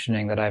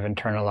conditioning that I've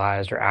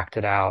internalized or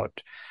acted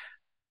out,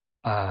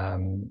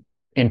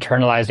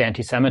 internalized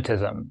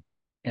anti-Semitism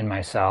in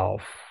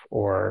myself,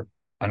 or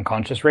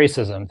unconscious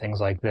racism, things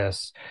like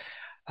this.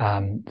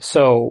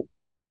 So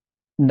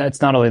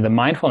that's not only the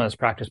mindfulness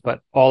practice,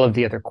 but all of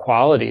the other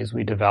qualities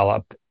we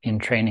develop in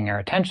training our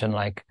attention,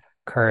 like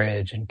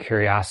courage and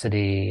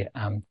curiosity,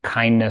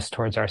 kindness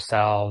towards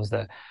ourselves,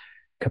 the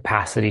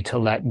capacity to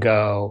let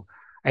go,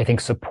 I think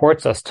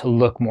supports us to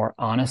look more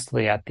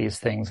honestly at these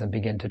things and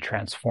begin to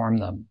transform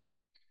them.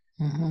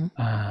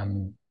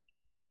 Mm-hmm.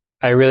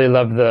 I really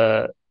love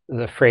the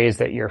phrase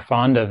that you're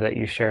fond of, that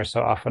you share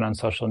so often on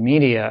social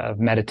media, of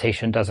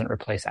meditation doesn't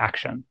replace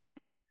action.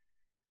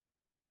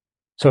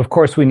 So of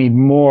course we need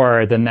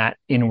more than that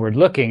inward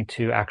looking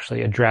to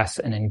actually address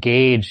and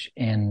engage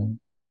in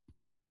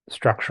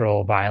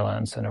structural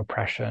violence and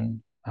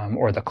oppression,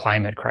 or the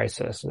climate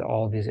crisis,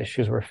 all of these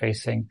issues we're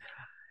facing.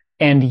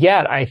 And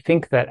yet I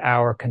think that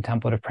our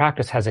contemplative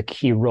practice has a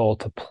key role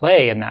to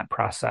play in that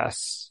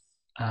process.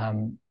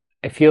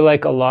 I feel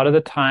like a lot of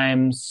the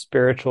times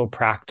spiritual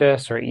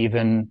practice, or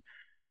even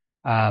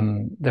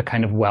the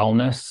kind of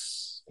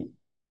wellness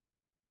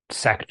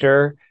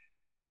sector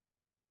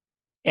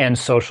and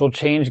social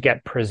change,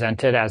 get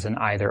presented as an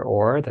either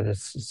or, that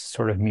it's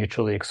sort of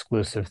mutually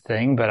exclusive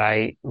thing, but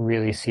I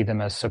really see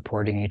them as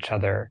supporting each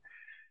other.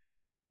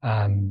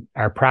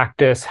 Our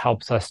practice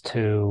helps us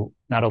to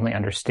not only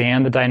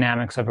understand the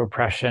dynamics of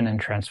oppression and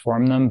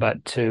transform them,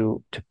 but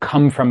to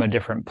come from a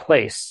different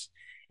place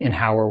in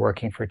how we're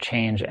working for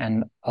change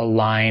and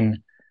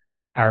align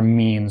our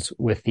means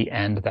with the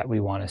end that we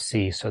want to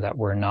see, so that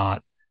we're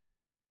not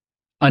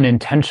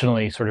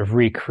unintentionally sort of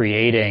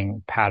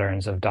recreating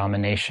patterns of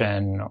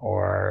domination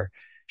or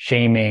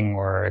shaming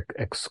or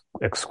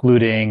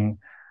excluding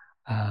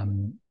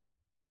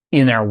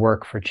in our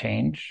work for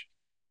change.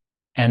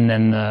 And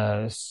then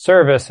the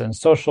service and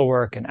social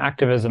work and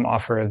activism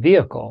offer a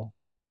vehicle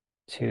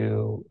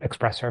to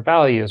express our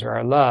values or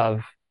our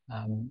love,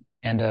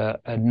 and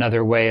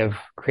another way of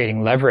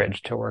creating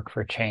leverage to work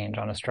for change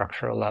on a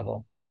structural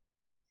level,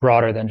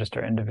 broader than just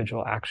our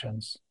individual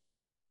actions.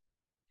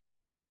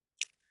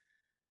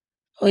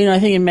 Well, I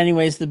think in many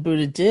ways the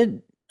Buddha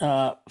did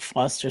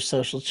foster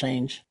social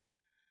change.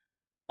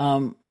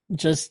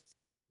 Just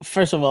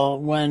first of all,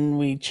 when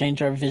we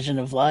change our vision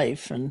of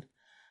life and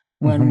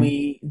when Hmm.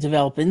 we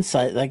develop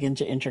insight like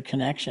into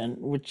interconnection,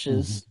 which Hmm.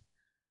 is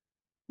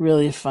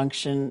really a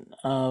function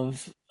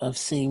of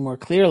seeing more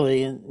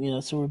clearly,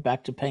 and so we're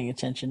back to paying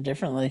attention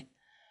differently.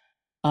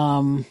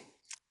 Um,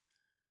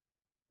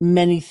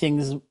 Many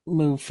things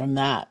move from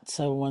that.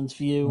 So one's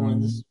view, Mm.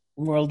 one's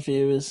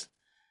worldview is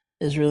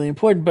really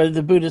important. But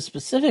the Buddha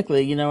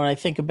specifically, when I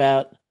think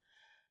about,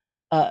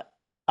 uh,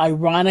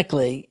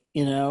 ironically,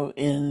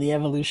 in the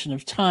evolution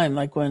of time,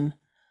 like when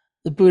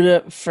the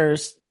Buddha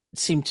first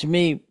seemed to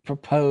me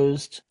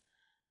proposed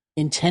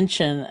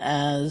intention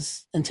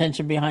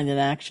behind an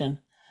action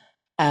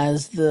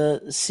as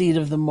the seed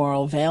of the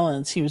moral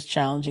valence, he was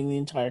challenging the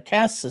entire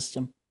caste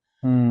system,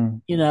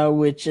 Mm.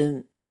 which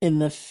in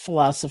the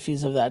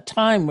philosophies of that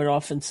time would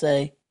often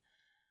say,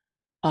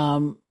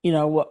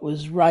 what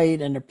was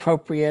right and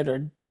appropriate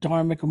or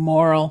dharmic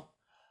moral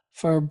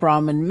for a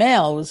Brahmin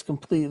male was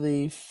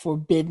completely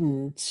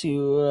forbidden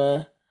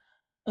to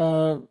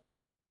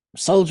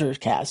soldier's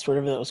caste,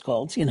 whatever that was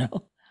called,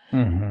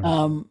 Hmm.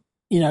 um,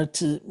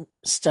 to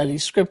study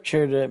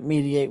scripture, to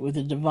mediate with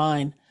the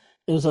divine.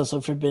 It was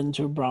also forbidden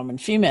to a Brahmin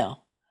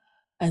female.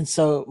 And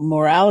so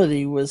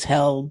morality was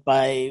held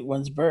by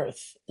one's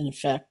birth, in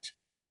effect.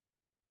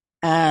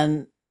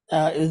 And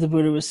the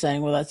Buddha was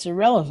saying, well, that's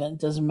irrelevant.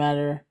 It doesn't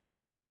matter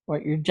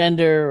what your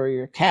gender or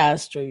your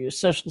caste or your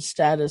social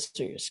status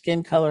or your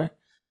skin color.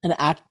 An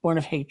act born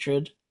of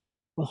hatred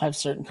will have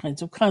certain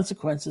kinds of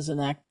consequences. An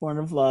act born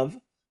of love,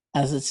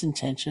 as its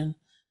intention,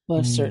 will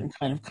have Mm. certain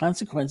kind of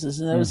consequences.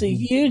 And there was a Hmm.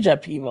 huge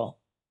upheaval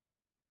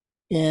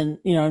and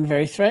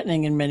very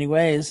threatening in many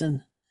ways.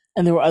 And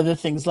there were other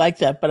things like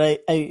that.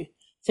 But I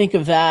think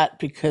of that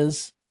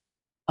because,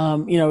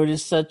 it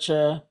is such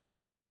a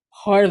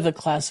part of the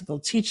classical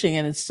teaching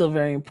and it's still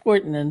very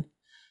important. And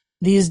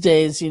these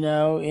days, in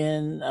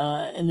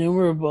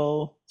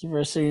innumerable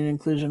diversity and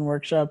inclusion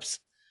workshops,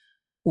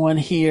 one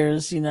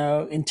hears,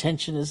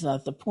 intention is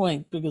not the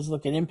point because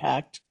look at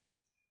impact.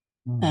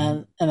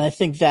 Hmm. And I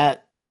think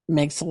that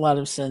makes a lot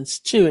of sense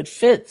too. It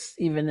fits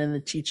even in the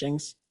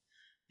teachings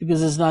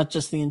because it's not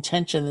just the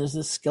intention, there's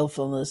the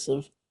skillfulness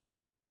of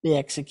the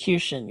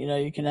execution.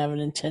 You can have an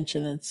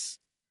intention that's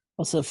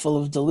also full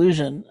of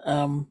delusion,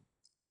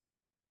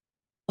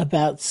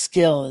 about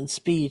skill and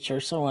speech or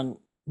so on,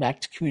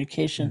 back to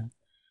communication.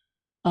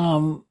 Yeah.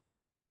 Um,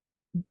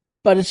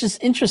 but it's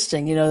just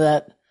interesting,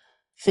 that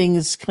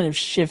things kind of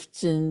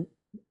shift in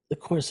the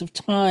course of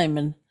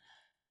time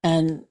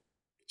and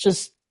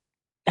just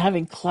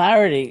having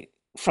clarity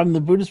from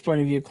the Buddhist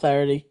point of view,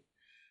 clarity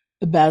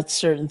about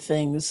certain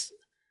things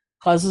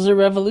causes a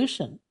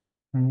revolution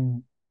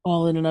Mm.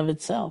 all in and of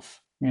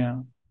itself.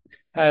 Yeah.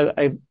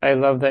 I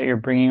love that you're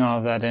bringing all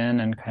of that in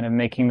and kind of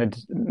making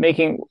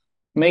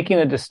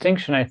the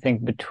distinction, I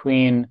think,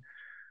 between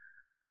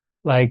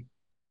like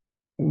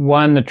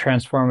one, the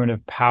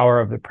transformative power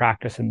of the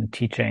practice and the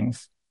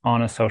teachings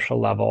on a social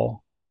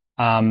level,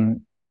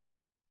 um,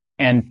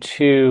 and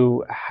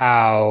two,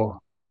 how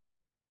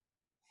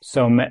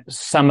some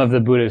of the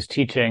Buddha's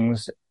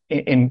teachings,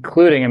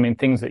 including, I mean,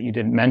 things that you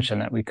didn't mention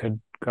that we could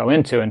go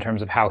into in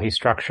terms of how he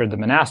structured the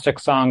monastic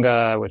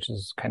sangha, which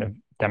is kind of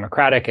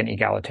democratic and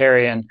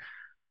egalitarian,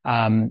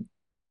 um,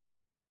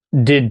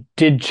 did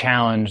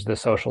challenge the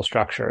social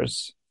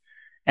structures,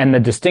 and the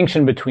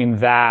distinction between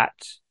that,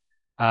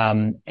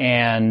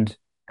 and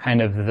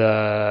kind of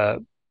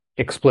the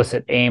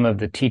explicit aim of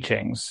the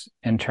teachings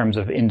in terms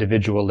of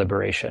individual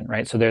liberation,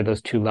 right? So there are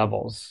those two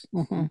levels.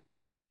 Mm-hmm.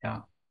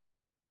 Yeah.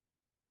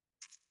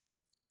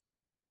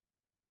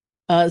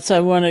 So I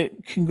want to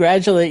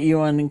congratulate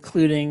you on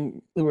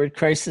including the word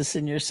crisis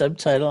in your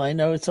subtitle. I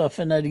know it's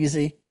often not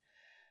easy,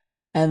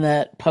 and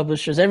that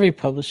every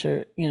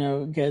publisher,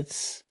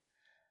 gets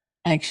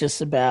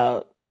anxious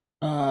about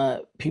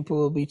people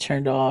will be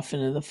turned off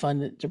and they'll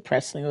find it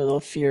depressing or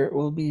they'll fear it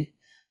will be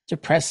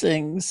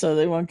depressing, so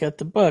they won't get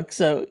the book.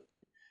 So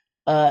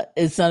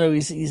it's not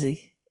always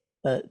easy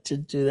to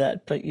do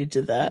that, but you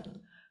did that,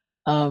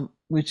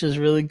 which is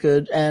really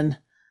good. And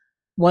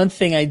one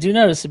thing I do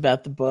notice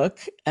about the book,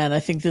 and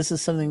I think this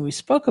is something we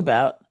spoke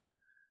about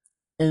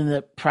in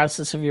the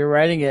process of your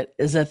writing it,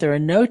 is that there are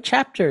no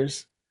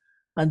chapters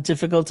on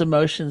difficult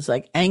emotions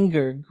like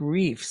anger,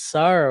 grief,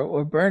 sorrow,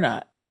 or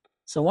burnout.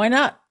 So why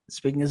not?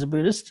 Speaking as a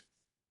Buddhist.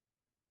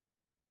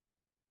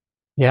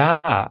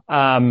 Yeah.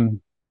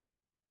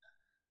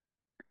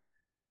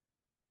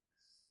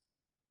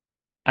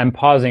 I'm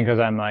pausing because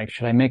I'm like,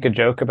 should I make a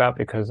joke about,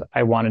 because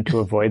I wanted to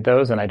avoid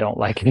those and I don't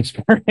like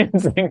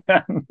experiencing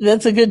them.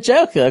 That's a good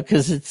joke though,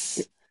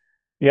 because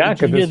Yeah, you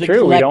because hear it's the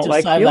true. We don't collective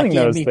like sigh like, feeling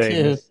yeah, those me too.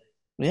 things.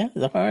 Yeah,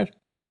 they're hard.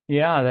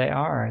 Yeah, they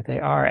are. They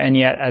are. And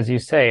yet, as you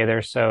say,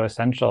 they're so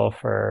essential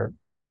for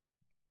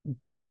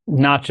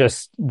not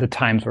just the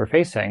times we're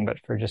facing, but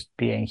for just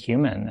being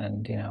human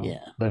and, Yeah.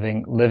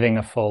 living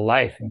a full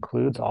life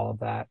includes all of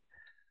that.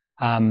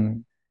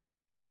 Um,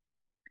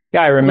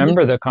 yeah, I Well,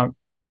 remember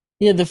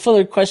the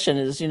fuller question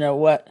is,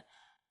 what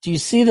do you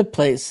see the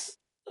place,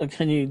 or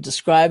can you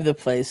describe the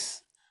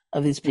place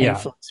of these yeah.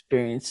 painful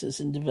experiences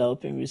in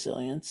developing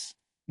resilience?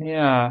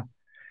 Yeah.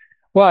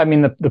 Well, I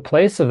mean, the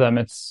place of them,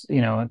 it's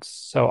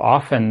so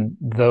often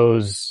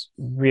those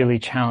really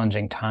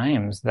challenging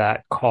times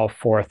that call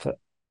forth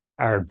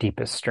our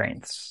deepest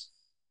strengths,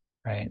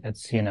 right?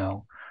 It's,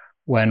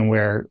 when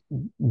we're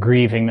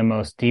grieving the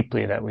most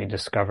deeply that we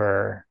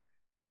discover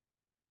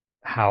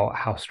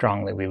how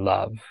strongly we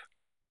love,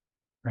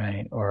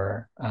 right?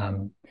 Or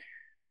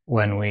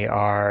when we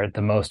are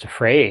the most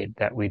afraid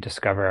that we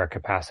discover our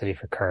capacity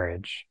for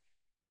courage.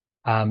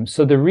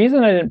 So the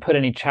reason I didn't put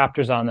any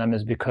chapters on them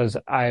is because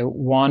I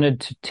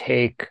wanted to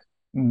take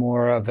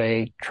more of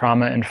a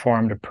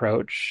trauma-informed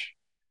approach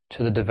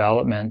to the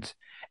development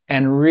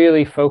and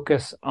really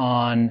focus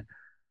on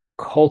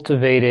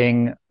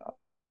cultivating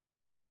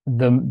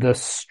the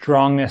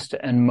strongest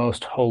and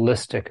most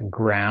holistic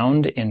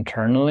ground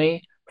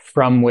internally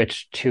from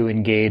which to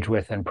engage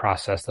with and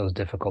process those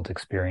difficult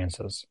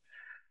experiences.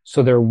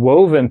 So they're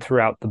woven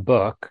throughout the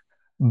book,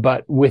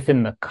 but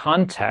within the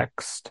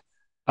context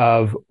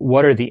of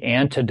what are the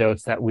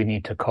antidotes that we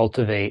need to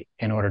cultivate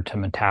in order to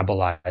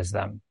metabolize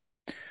them.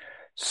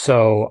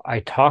 So I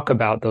talk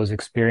about those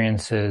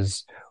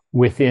experiences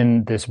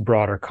within this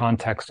broader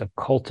context of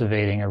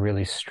cultivating a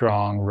really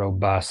strong,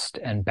 robust,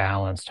 and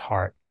balanced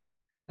heart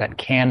that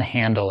can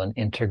handle and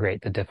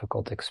integrate the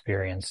difficult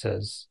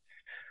experiences.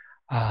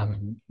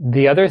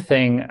 The other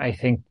thing, I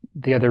think,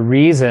 the other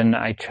reason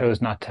I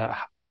chose not to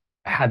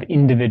have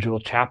individual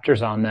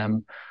chapters on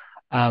them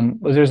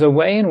was there's a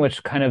way in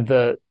which kind of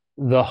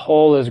the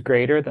whole is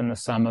greater than the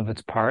sum of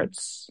its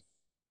parts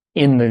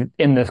in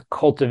the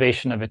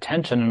cultivation of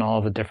attention and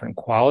all the different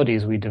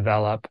qualities we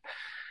develop.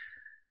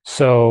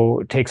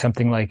 So take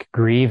something like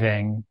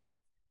grieving,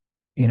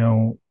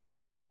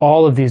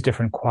 all of these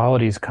different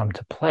qualities come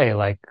to play,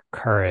 like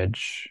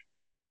courage,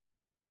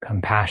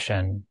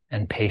 compassion,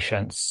 and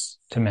patience,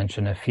 to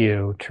mention a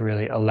few, to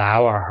really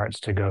allow our hearts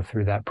to go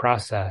through that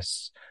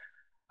process.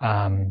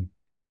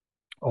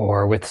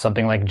 Or with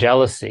something like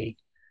jealousy,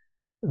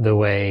 the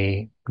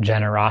way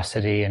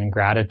generosity and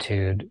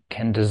gratitude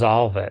can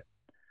dissolve it.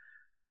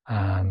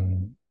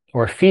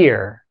 Or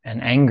fear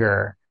and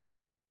anger.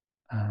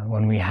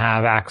 When we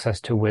have access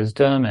to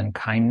wisdom and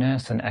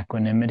kindness and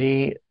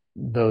equanimity,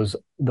 those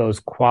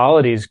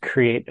qualities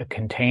create a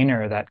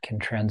container that can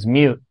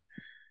transmute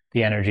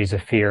the energies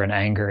of fear and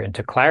anger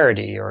into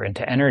clarity or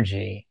into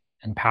energy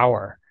and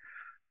power.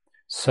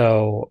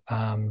 So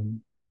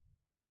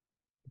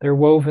they're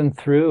woven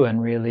through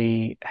and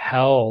really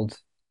held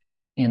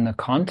in the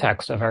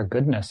context of our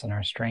goodness and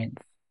our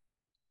strength.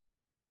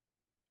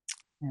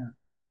 Yeah.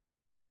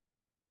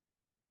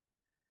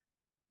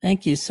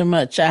 Thank you so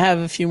much. I have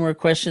a few more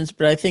questions,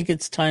 but I think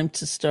it's time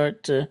to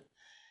start to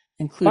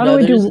include Why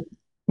don't others.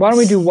 Why don't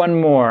we do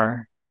one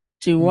more?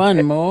 Do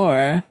one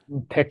more.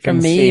 Pick From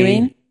and me, see. you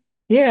mean?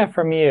 Yeah,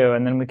 from you,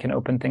 and then we can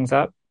open things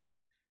up.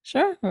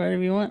 Sure,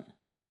 whatever you want.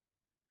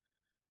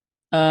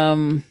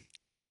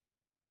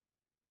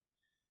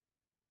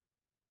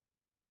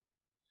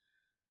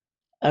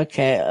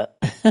 Okay.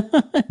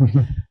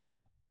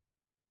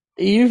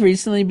 You've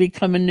recently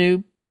become a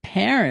new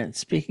parent.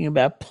 Speaking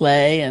about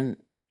play, and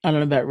I don't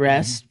know about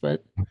rest,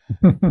 but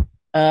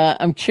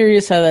I'm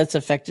curious how that's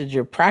affected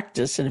your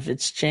practice and if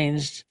it's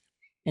changed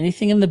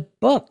anything in the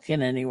book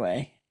in any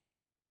way.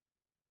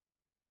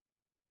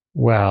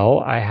 Well,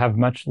 I have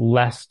much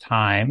less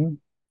time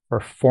for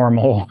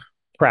formal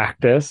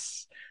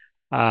practice.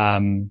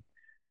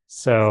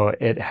 So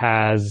it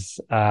has,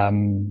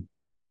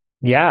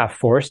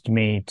 forced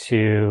me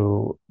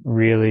to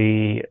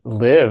really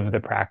live the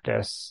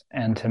practice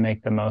and to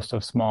make the most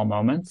of small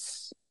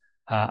moments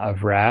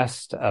of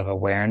rest, of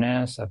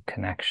awareness, of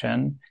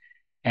connection.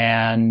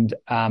 And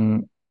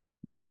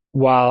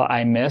while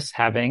I miss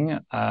having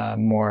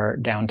more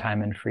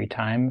downtime and free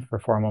time for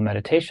formal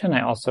meditation,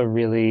 I also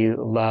really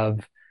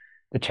love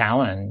the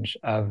challenge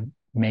of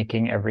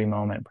making every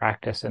moment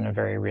practice in a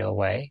very real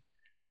way.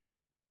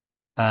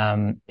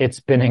 It's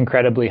been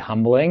incredibly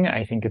humbling.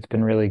 I think it's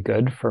been really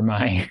good for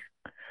my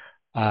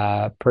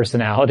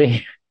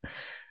personality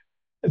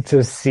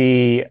to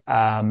see,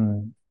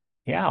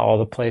 all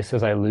the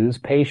places I lose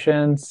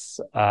patience,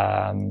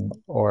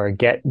 or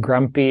get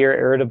grumpy or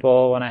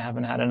irritable when I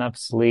haven't had enough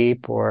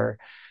sleep or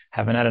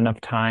haven't had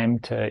enough time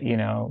to,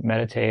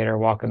 meditate or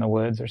walk in the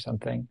woods or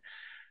something.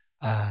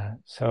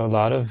 So a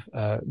lot of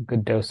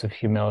good dose of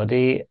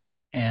humility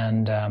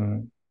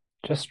and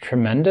just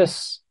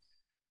tremendous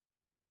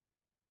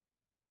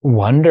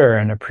wonder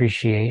and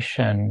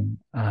appreciation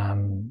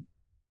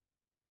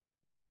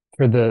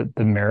for the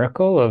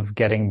miracle of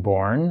getting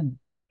born,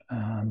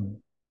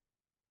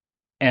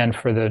 and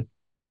for the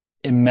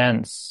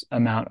immense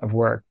amount of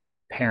work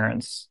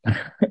parents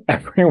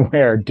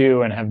everywhere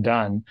do and have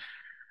done.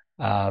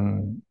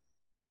 And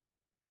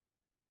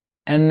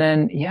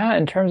then,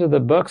 in terms of the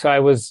books, I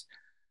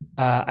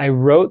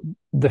wrote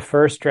the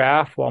first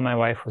draft while my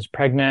wife was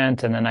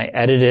pregnant, and then I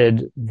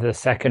edited the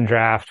second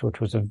draft, which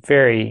was a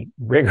very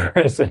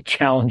rigorous and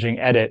challenging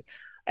edit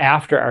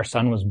after our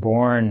son was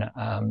born,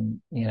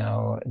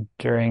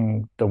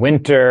 during the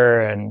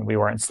winter, and we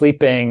weren't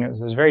sleeping. It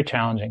was a very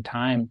challenging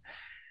time.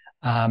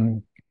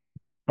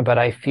 but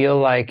I feel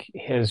like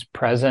his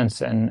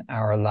presence in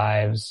our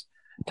lives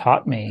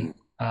taught me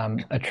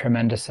a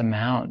tremendous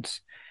amount,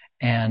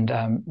 and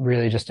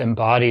really just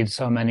embodied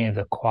so many of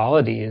the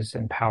qualities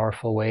in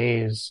powerful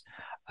ways,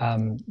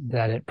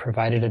 that it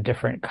provided a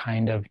different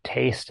kind of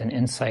taste and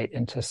insight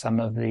into some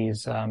of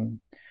these,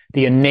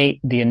 the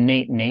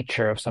innate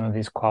nature of some of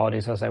these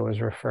qualities, as I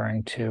was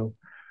referring to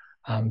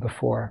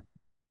before.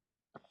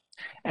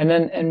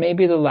 And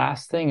maybe the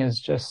last thing is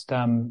just,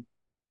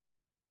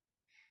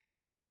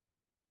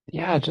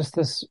 just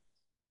this,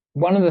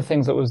 one of the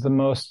things that was the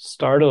most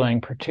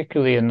startling,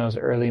 particularly in those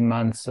early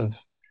months of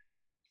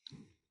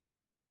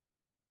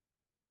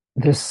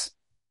this,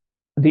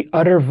 the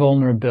utter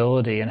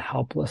vulnerability and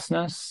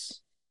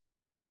helplessness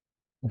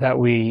that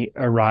we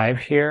arrive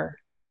here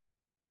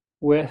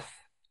with,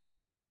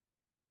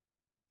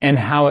 and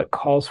how it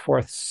calls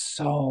forth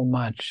so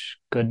much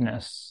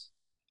goodness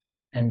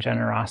and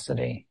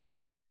generosity.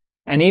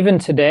 And even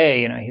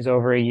today, he's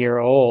over a year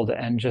old,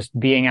 and just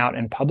being out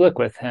in public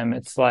with him,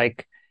 it's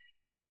like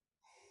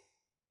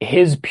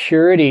his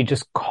purity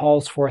just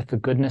calls forth the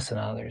goodness in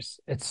others.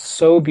 It's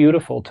so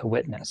beautiful to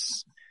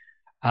witness.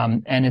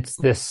 And it's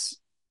this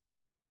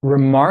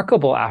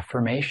remarkable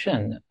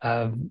affirmation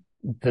of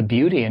the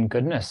beauty and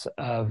goodness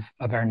of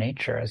our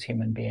nature as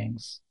human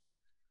beings.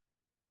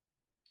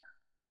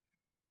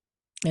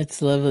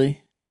 It's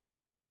lovely.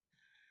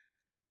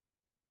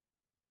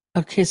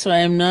 Okay, so I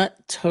am not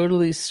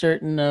totally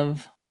certain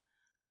of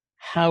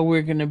how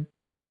we're going to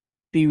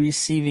be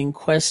receiving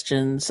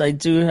questions. I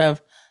do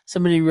have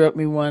somebody wrote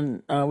me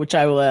one, which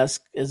I will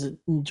ask as a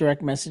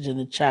direct message in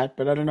the chat,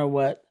 but I don't know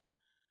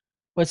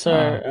what's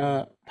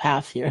our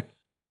path here.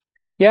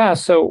 Yeah,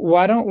 so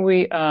why don't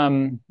we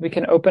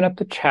can open up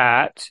the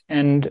chat,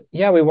 and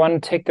we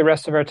want to take the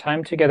rest of our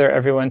time together,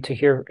 everyone, to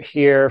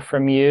hear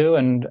from you,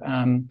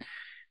 and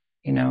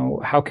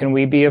how can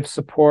we be of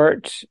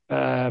support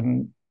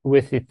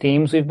with the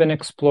themes we've been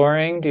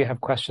exploring? Do you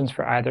have questions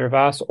for either of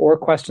us, or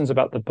questions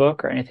about the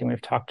book or anything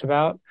we've talked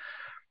about?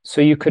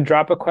 So you could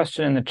drop a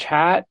question in the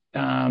chat,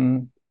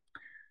 and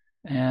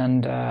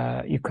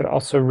you could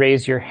also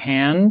raise your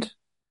hand,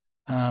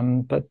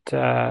 but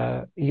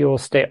you'll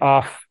stay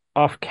off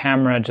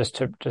camera just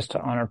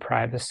to honor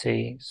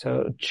privacy.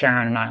 So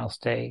Sharon and I will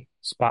stay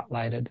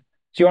spotlighted. Do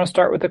you want to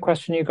start with the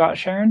question you got,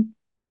 Sharon?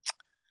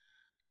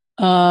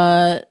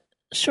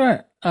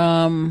 Sure.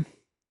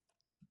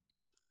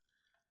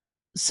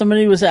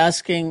 Somebody was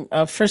asking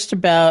first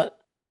about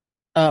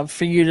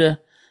for you to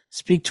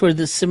speak toward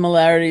the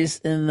similarities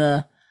in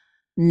the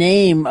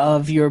name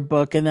of your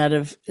book and that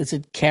of, is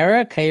it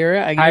Kyra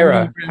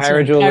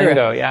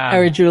Duolingo, yeah.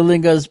 Kyra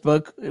Duolingo's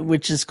book,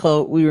 which is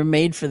called We Were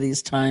Made for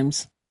These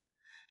Times.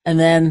 And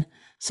then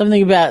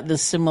something about the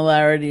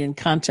similarity in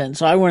content.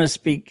 So I want to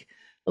speak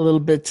a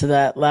little bit to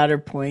that latter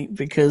point,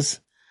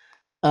 because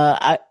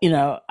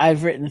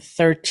I've written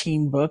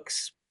 13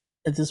 books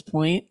at this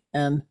point,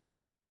 and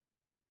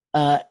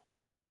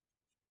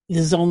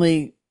there's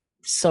only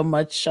so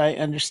much I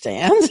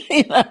understand,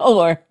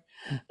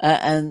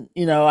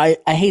 I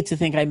hate to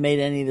think I made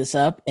any of this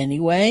up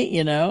anyway.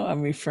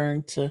 I'm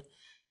referring to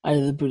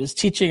either the Buddhist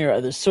teaching or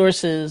other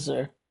sources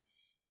or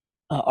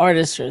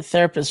artists or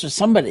therapists or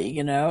somebody,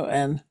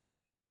 and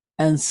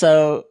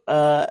so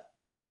I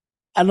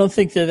don't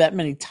think there are that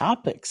many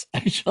topics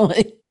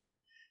actually.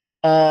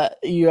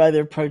 You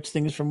either approach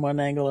things from one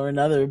angle or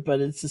another,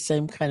 but it's the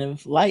same kind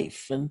of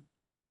life, and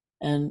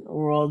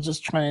we're all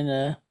just trying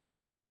to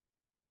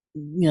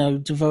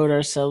devote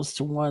ourselves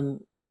to one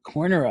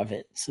corner of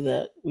it so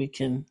that we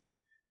can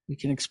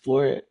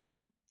explore it.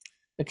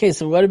 Okay,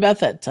 so what about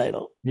that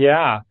title?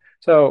 Yeah,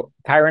 so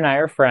Kyra and I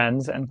are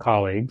friends and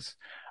colleagues,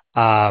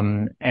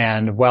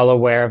 and well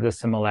aware of the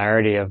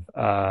similarity of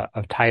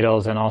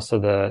titles and also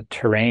the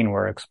terrain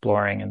we're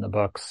exploring in the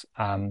books.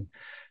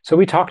 So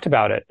we talked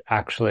about it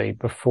actually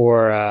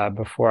before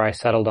I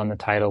settled on the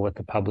title with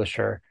the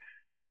publisher.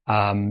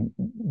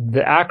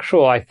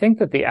 I think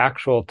that the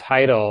actual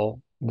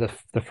title, the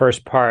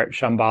first part,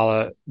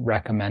 Shambhala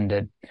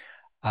recommended.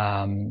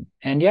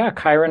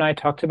 Kyra and I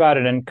talked about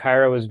it, and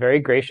Kyra was very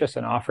gracious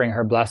in offering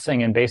her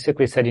blessing and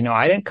basically said,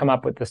 I didn't come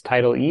up with this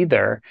title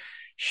either.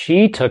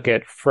 She took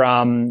it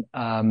from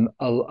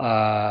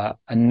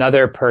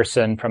another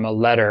person, from a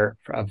letter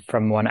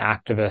from one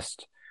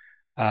activist,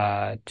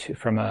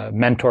 from a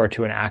mentor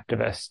to an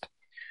activist.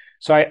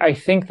 So I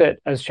think that,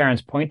 as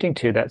Sharon's pointing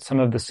to, that some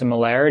of the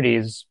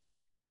similarities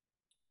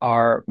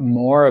are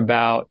more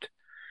about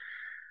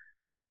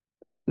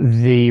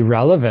the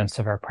relevance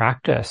of our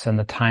practice and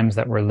the times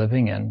that we're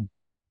living in,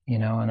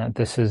 and that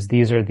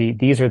these are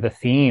the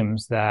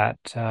themes that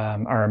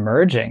are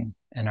emerging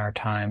in our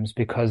times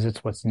because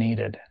it's what's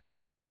needed.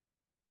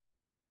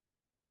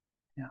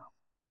 Yeah.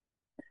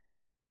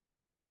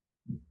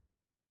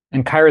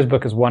 And Kyra's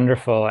book is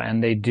wonderful,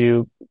 and they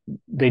do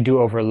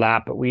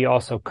overlap, but we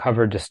also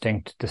cover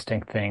distinct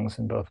things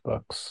in both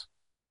books.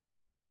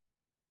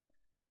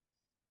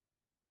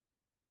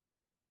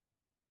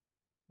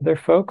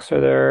 Folks,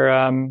 are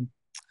there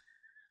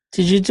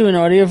did you do an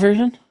audio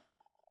version?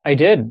 I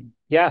did.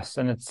 Yes,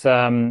 and it's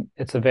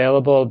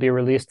available. It'll be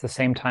released the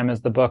same time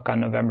as the book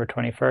on November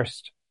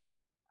 21st.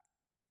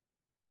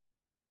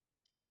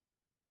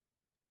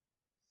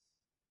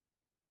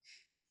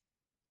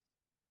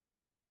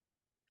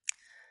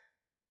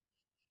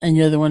 And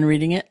you're the one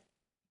reading it?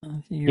 You're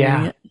reading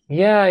Yeah. it?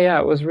 Yeah.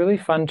 It was really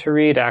fun to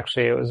read,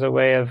 actually. It was a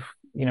way of,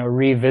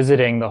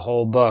 revisiting the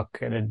whole book.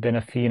 It had been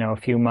a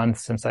few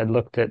months since I'd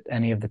looked at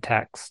any of the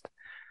text.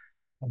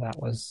 That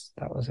was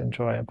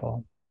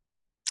enjoyable.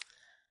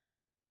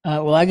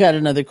 Well, I got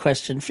another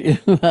question for you.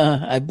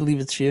 I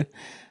believe it's for you.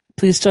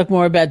 Please talk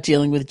more about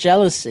dealing with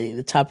jealousy.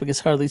 The topic is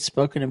hardly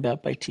spoken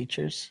about by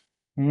teachers.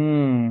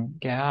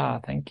 Yeah,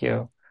 thank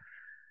you.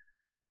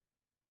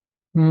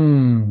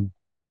 Hmm.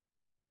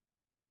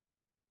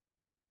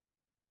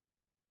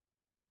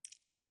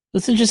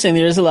 It's interesting.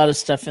 There is a lot of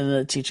stuff in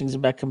the teachings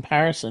about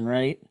comparison,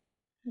 right?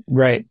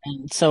 Right.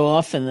 And so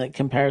often that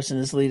comparison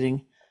is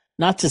leading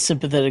not to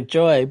sympathetic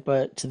joy,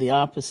 but to the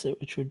opposite,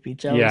 which would be Yeah.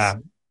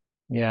 jealousy.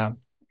 Yeah.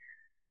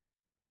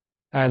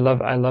 I love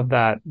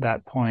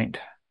that point,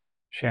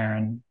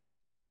 Sharon.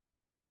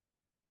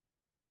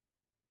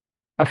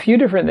 A few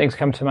different things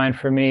come to mind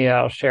for me,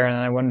 I'll share, and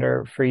I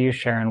wonder for you,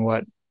 Sharon,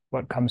 what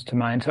comes to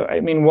mind. So,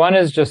 I mean, one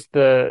is just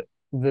the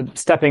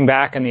stepping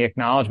back and the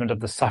acknowledgement of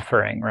the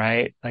suffering,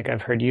 right? Like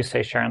I've heard you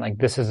say, Sharon, like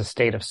this is a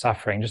state of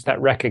suffering. Just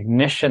that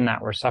recognition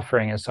that we're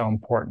suffering is so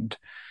important.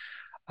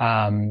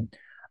 Um,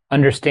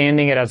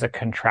 Understanding it as a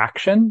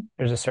contraction.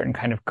 There's a certain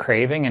kind of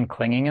craving and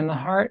clinging in the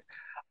heart.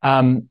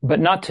 But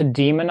not to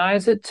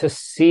demonize it, to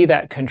see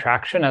that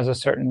contraction as a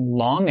certain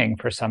longing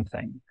for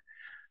something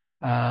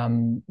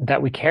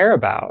that we care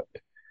about.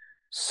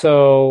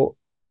 So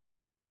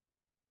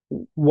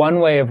one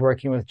way of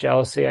working with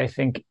jealousy, I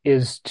think,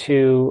 is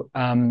to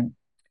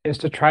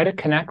try to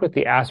connect with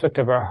the aspect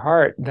of our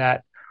heart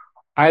that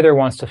either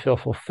wants to feel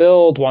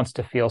fulfilled, wants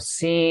to feel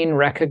seen,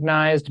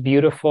 recognized,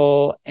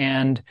 beautiful,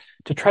 and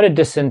to try to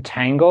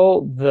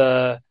disentangle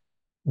the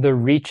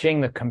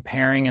reaching, the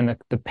comparing, and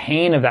the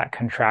pain of that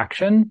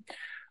contraction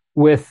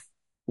with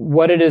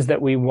what it is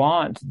that we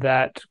want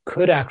that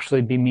could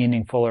actually be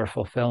meaningful or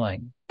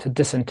fulfilling, to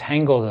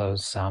disentangle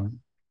those.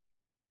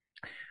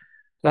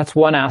 That's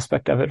one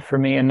aspect of it for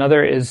me.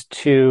 Another is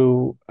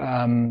to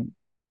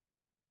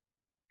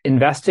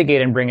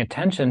investigate and bring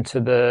attention to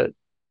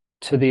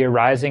the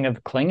arising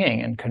of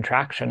clinging and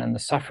contraction and the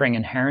suffering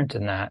inherent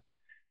in that.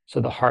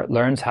 So the heart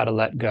learns how to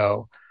let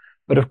go.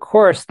 But of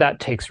course, that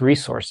takes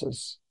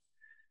resources.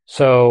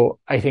 So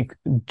I think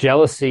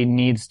jealousy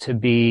needs to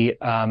be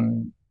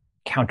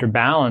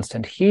counterbalanced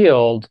and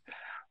healed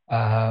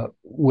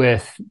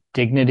with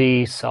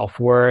dignity,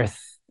 self-worth,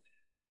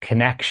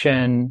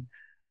 connection,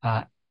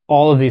 uh,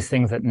 all of these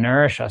things that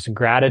nourish us.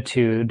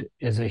 Gratitude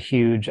is a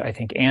huge, I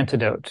think,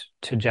 antidote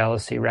to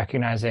jealousy,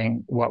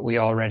 recognizing what we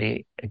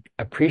already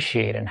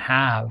appreciate and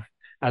have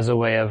as a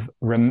way of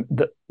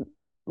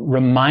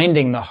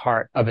reminding the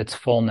heart of its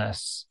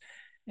fullness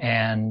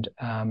and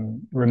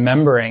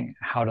remembering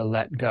how to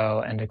let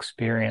go and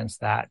experience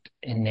that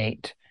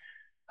innate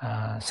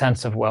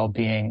sense of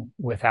well-being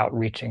without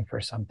reaching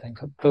for something.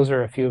 So those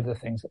are a few of the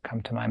things that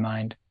come to my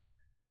mind.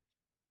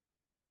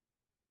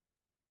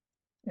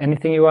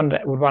 Anything you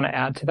would want to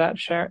add to that,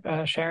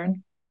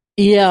 Sharon?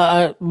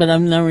 Yeah, but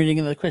I'm not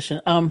reading the question.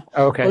 Well,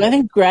 Okay. I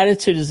think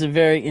gratitude is a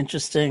very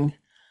interesting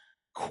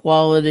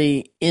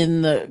quality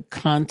in the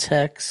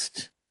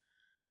context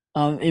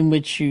in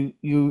which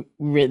you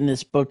written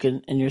this book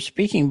and you're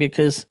speaking,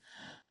 because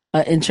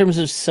in terms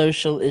of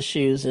social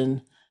issues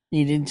and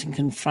needing to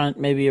confront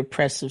maybe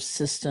oppressive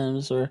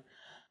systems or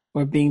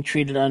being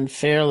treated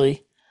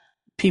unfairly,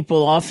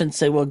 people often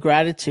say, well,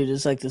 gratitude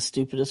is like the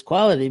stupidest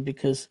quality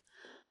because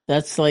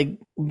that's like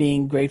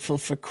being grateful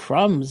for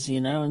crumbs,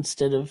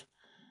 instead of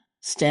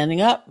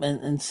standing up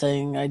and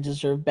saying I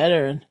deserve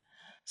better. And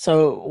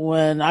so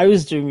when I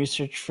was doing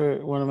research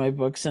for one of my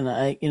books, and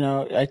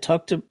I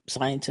talked to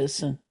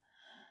scientists,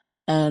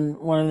 and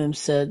one of them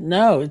said,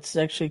 no, it's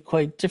actually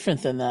quite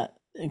different than that,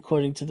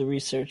 according to the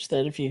research,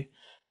 that if you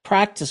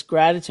practice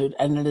gratitude,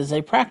 and it is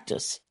a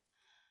practice,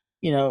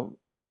 you know,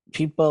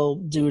 people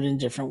do it in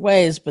different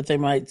ways, but they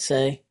might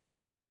say,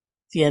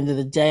 at the end of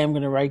the day, I'm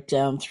going to write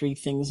down 3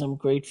 things I'm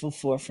grateful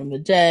for from the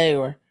day,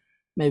 or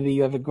maybe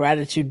you have a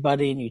gratitude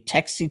buddy and you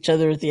text each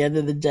other at the end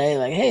of the day,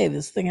 like, hey,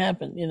 this thing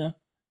happened.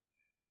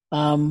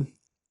 Um,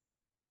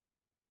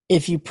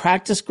 if you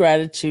practice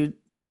gratitude,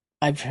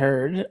 I've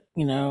heard,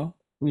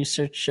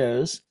 research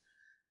shows,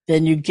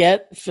 then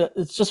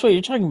it's just what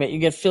you're talking about. You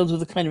get filled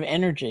with a kind of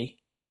energy.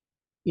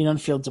 You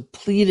don't feel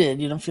depleted.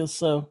 You don't feel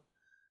so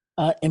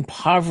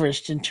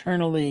impoverished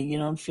internally. You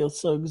don't feel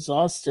so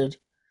exhausted.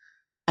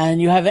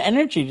 And you have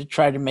energy to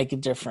try to make a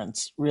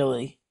difference,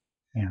 really.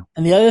 Yeah.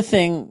 And the other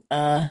thing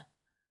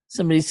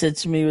somebody said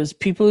to me was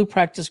people who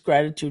practice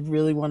gratitude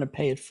really want to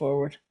pay it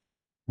forward.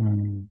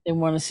 Mm. They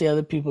want to see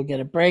other people get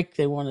a break.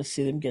 They want to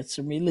see them get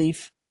some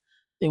relief.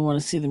 They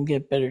want to see them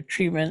get better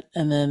treatment.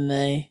 And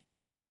then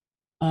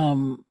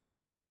um,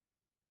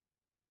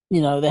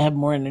 they have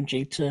more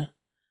energy to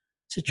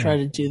try Yeah.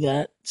 to do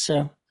that.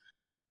 So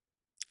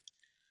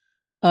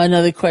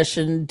Another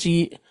question.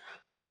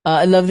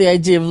 I love the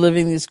idea of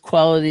living these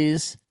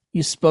qualities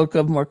you spoke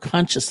of more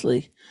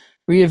consciously,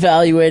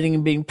 reevaluating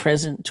and being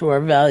present to our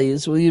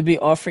values. Will you be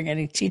offering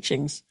any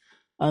teachings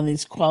on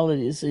these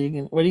qualities?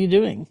 What are you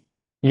doing?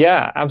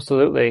 Yeah,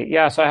 absolutely.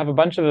 Yeah, so I have a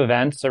bunch of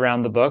events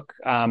around the book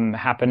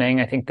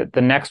happening. I think that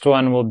the next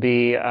one will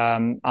be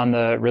on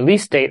the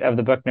release date of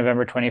the book,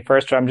 November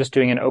 21st. So I'm just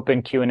doing an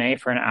open Q&A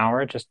for an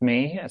hour, just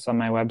me. It's on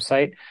my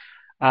website.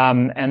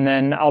 And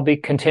then I'll be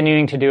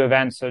continuing to do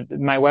events. So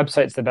my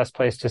website's the best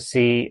place to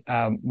see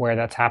where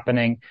that's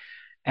happening.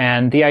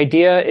 And the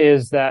idea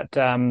is that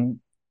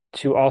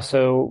to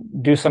also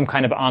do some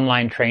kind of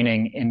online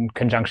training in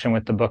conjunction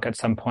with the book at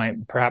some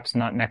point, perhaps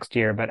not next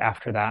year, but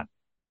after that.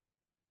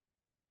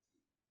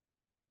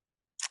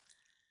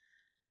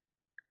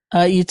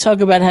 You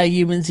talk about how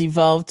humans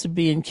evolved to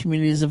be in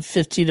communities of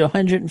 50 to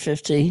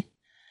 150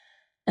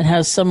 and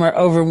how some are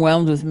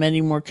overwhelmed with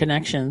many more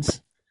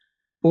connections.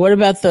 But what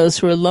about those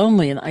who are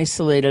lonely and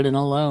isolated and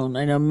alone?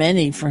 I know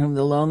many for whom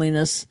the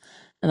loneliness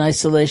and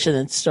isolation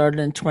that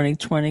started in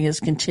 2020 has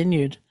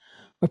continued,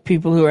 or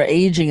people who are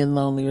aging and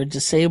lonely or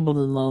disabled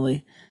and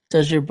lonely.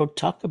 Does your book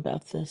talk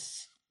about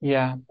this?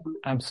 Yeah,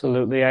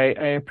 absolutely. I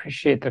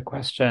appreciate the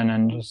question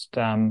and just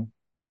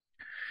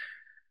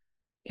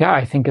yeah,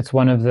 I think it's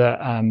one of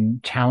the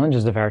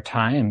challenges of our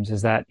times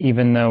is that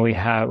even though we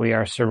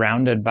are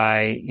surrounded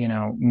by,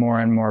 more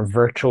and more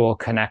virtual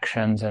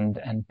connections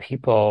and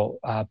people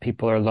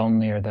are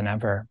lonelier than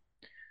ever.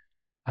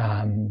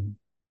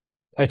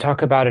 I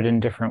talk about it in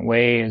different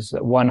ways.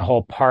 One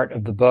whole part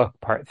of the book,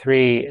 part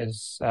 3,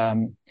 is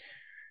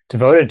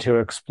devoted to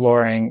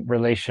exploring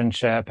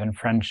relationship and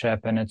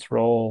friendship and its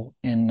role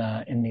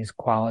in these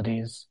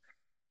qualities.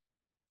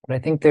 But I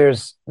think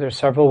there's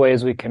several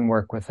ways we can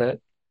work with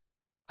it.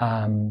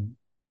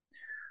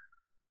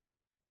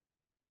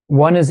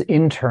 One is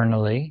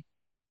internally,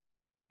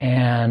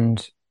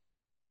 and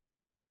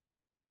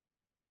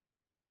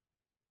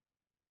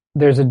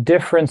there's a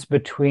difference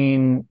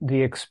between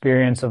the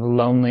experience of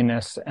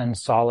loneliness and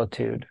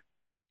solitude,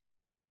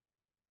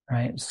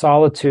 right?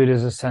 Solitude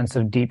is a sense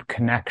of deep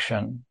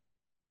connection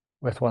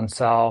with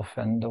oneself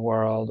and the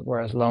world,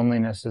 whereas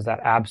loneliness is that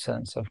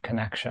absence of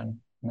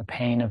connection and the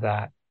pain of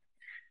that.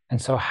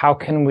 And so how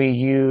can we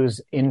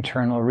use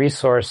internal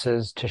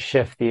resources to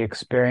shift the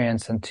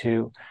experience and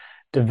to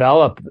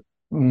develop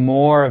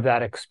more of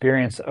that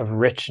experience of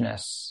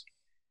richness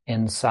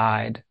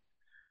inside?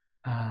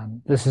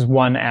 This is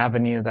one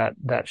avenue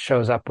that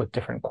shows up with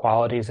different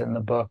qualities in the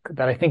book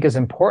that I think is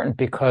important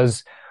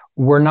because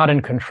we're not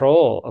in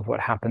control of what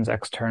happens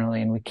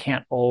externally, and we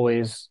can't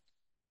always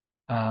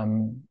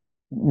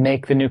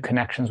make the new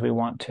connections we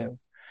want to.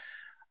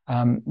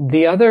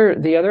 The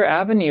other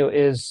avenue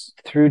is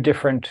through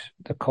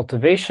the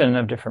cultivation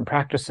of different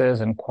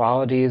practices and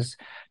qualities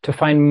to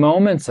find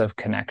moments of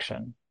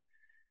connection,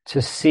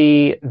 to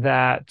see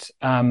that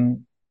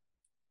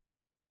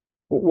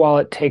while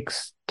it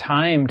takes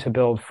time to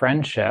build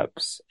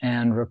friendships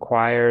and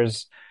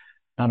requires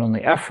not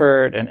only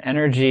effort and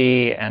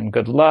energy and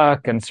good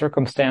luck and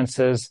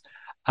circumstances,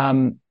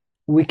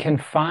 we can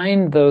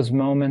find those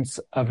moments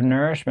of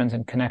nourishment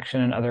and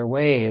connection in other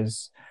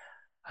ways.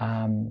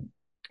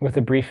 With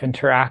a brief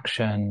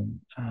interaction,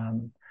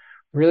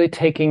 really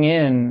taking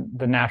in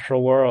the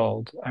natural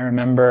world. I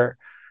remember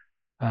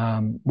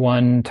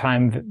one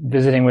time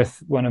visiting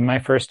with one of my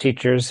first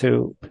teachers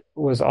who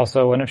was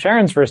also one of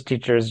Sharon's first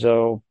teachers,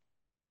 though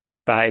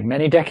by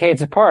many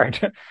decades apart,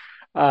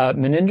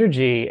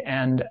 Munindraji,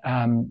 and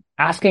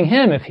asking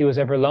him if he was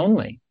ever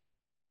lonely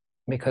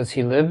because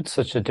he lived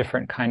such a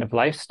different kind of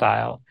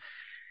lifestyle.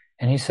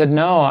 And he said,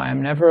 no,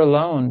 I'm never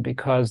alone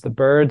because the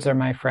birds are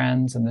my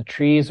friends and the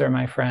trees are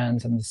my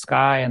friends and the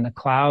sky and the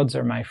clouds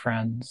are my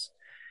friends.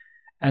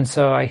 And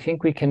so I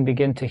think we can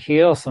begin to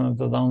heal some of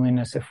the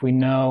loneliness if we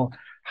know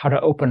how to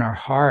open our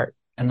heart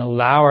and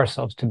allow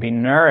ourselves to be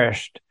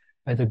nourished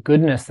by the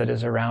goodness that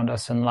is around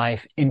us in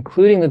life,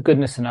 including the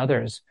goodness in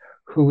others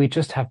who we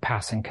just have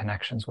passing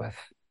connections with.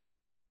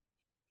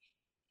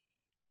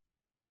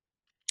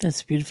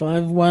 That's beautiful. I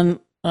have one.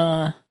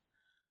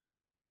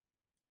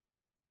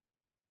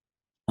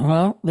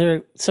 Well, there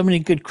are so many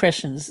good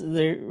questions.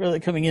 They're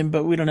really coming in,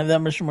 but we don't have that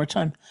much more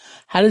time.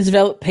 How to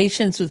develop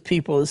patience with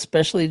people,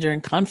 especially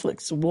during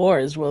conflicts, war,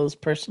 as well as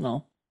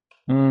personal?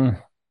 Well,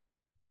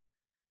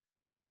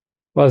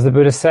 as the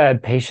Buddha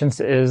said, patience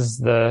is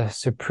the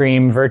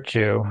supreme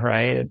virtue,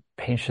 right?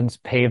 Patience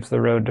paves the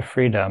road to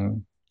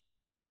freedom.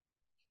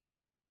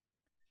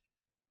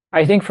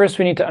 I think first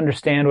we need to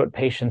understand what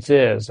patience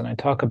is. And I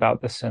talk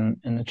about this in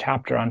the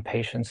chapter on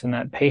patience, and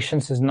that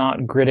patience is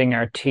not gritting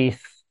our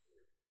teeth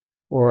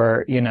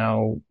or,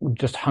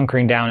 just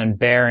hunkering down and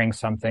bearing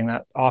something.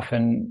 That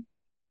often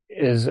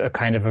is a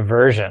kind of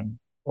aversion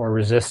or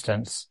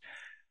resistance.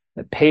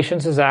 That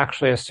patience is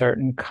actually a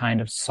certain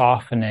kind of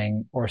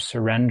softening or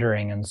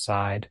surrendering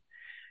inside.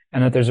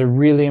 And that there's a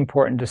really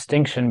important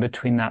distinction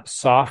between that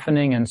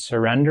softening and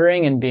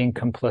surrendering and being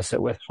complicit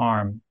with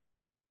harm.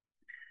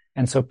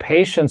 And so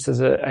patience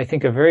is, I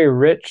think, a very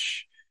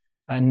rich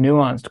a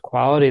nuanced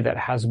quality that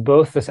has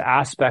both this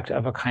aspect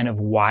of a kind of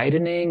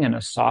widening and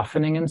a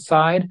softening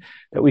inside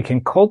that we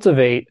can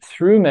cultivate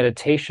through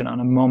meditation on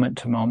a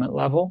moment-to-moment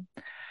level,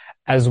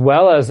 as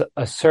well as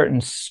a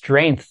certain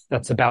strength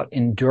that's about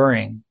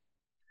enduring.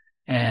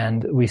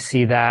 And we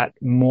see that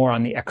more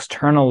on the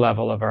external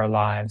level of our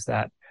lives,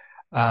 that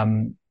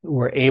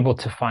we're able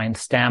to find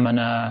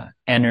stamina,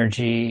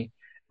 energy,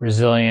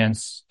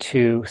 resilience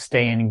to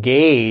stay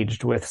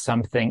engaged with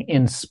something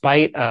in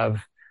spite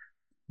of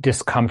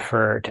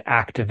discomfort,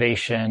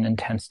 activation,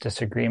 intense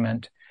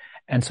disagreement.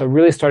 And so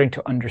really starting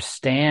to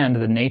understand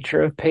the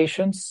nature of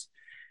patience,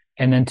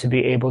 and then to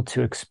be able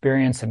to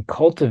experience and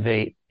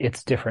cultivate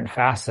its different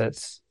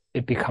facets,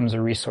 it becomes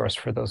a resource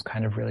for those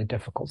kind of really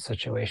difficult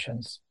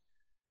situations.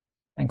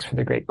 Thanks for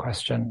the great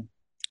question.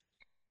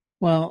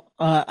 Well,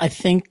 I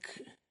think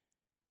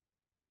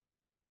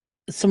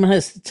someone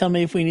has to tell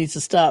me if we need to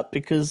stop,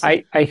 because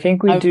I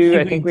think we do.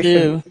 I think we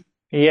do. should.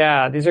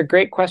 Yeah, these are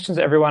great questions,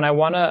 everyone. I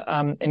want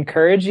to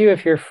encourage you,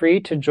 if you're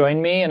free, to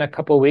join me in a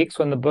couple of weeks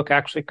when the book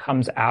actually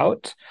comes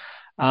out.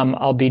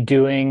 I'll be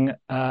doing,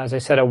 as I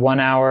said, a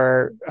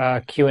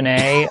 1-hour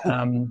Q&A,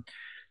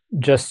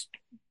 just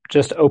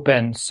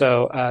open.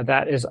 So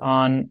that is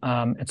on,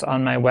 it's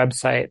on my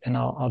website, and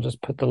I'll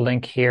just put the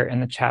link here in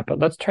the chat. But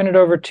let's turn it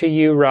over to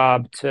you,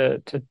 Rob,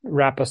 to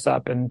wrap us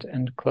up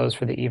and close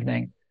for the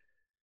evening.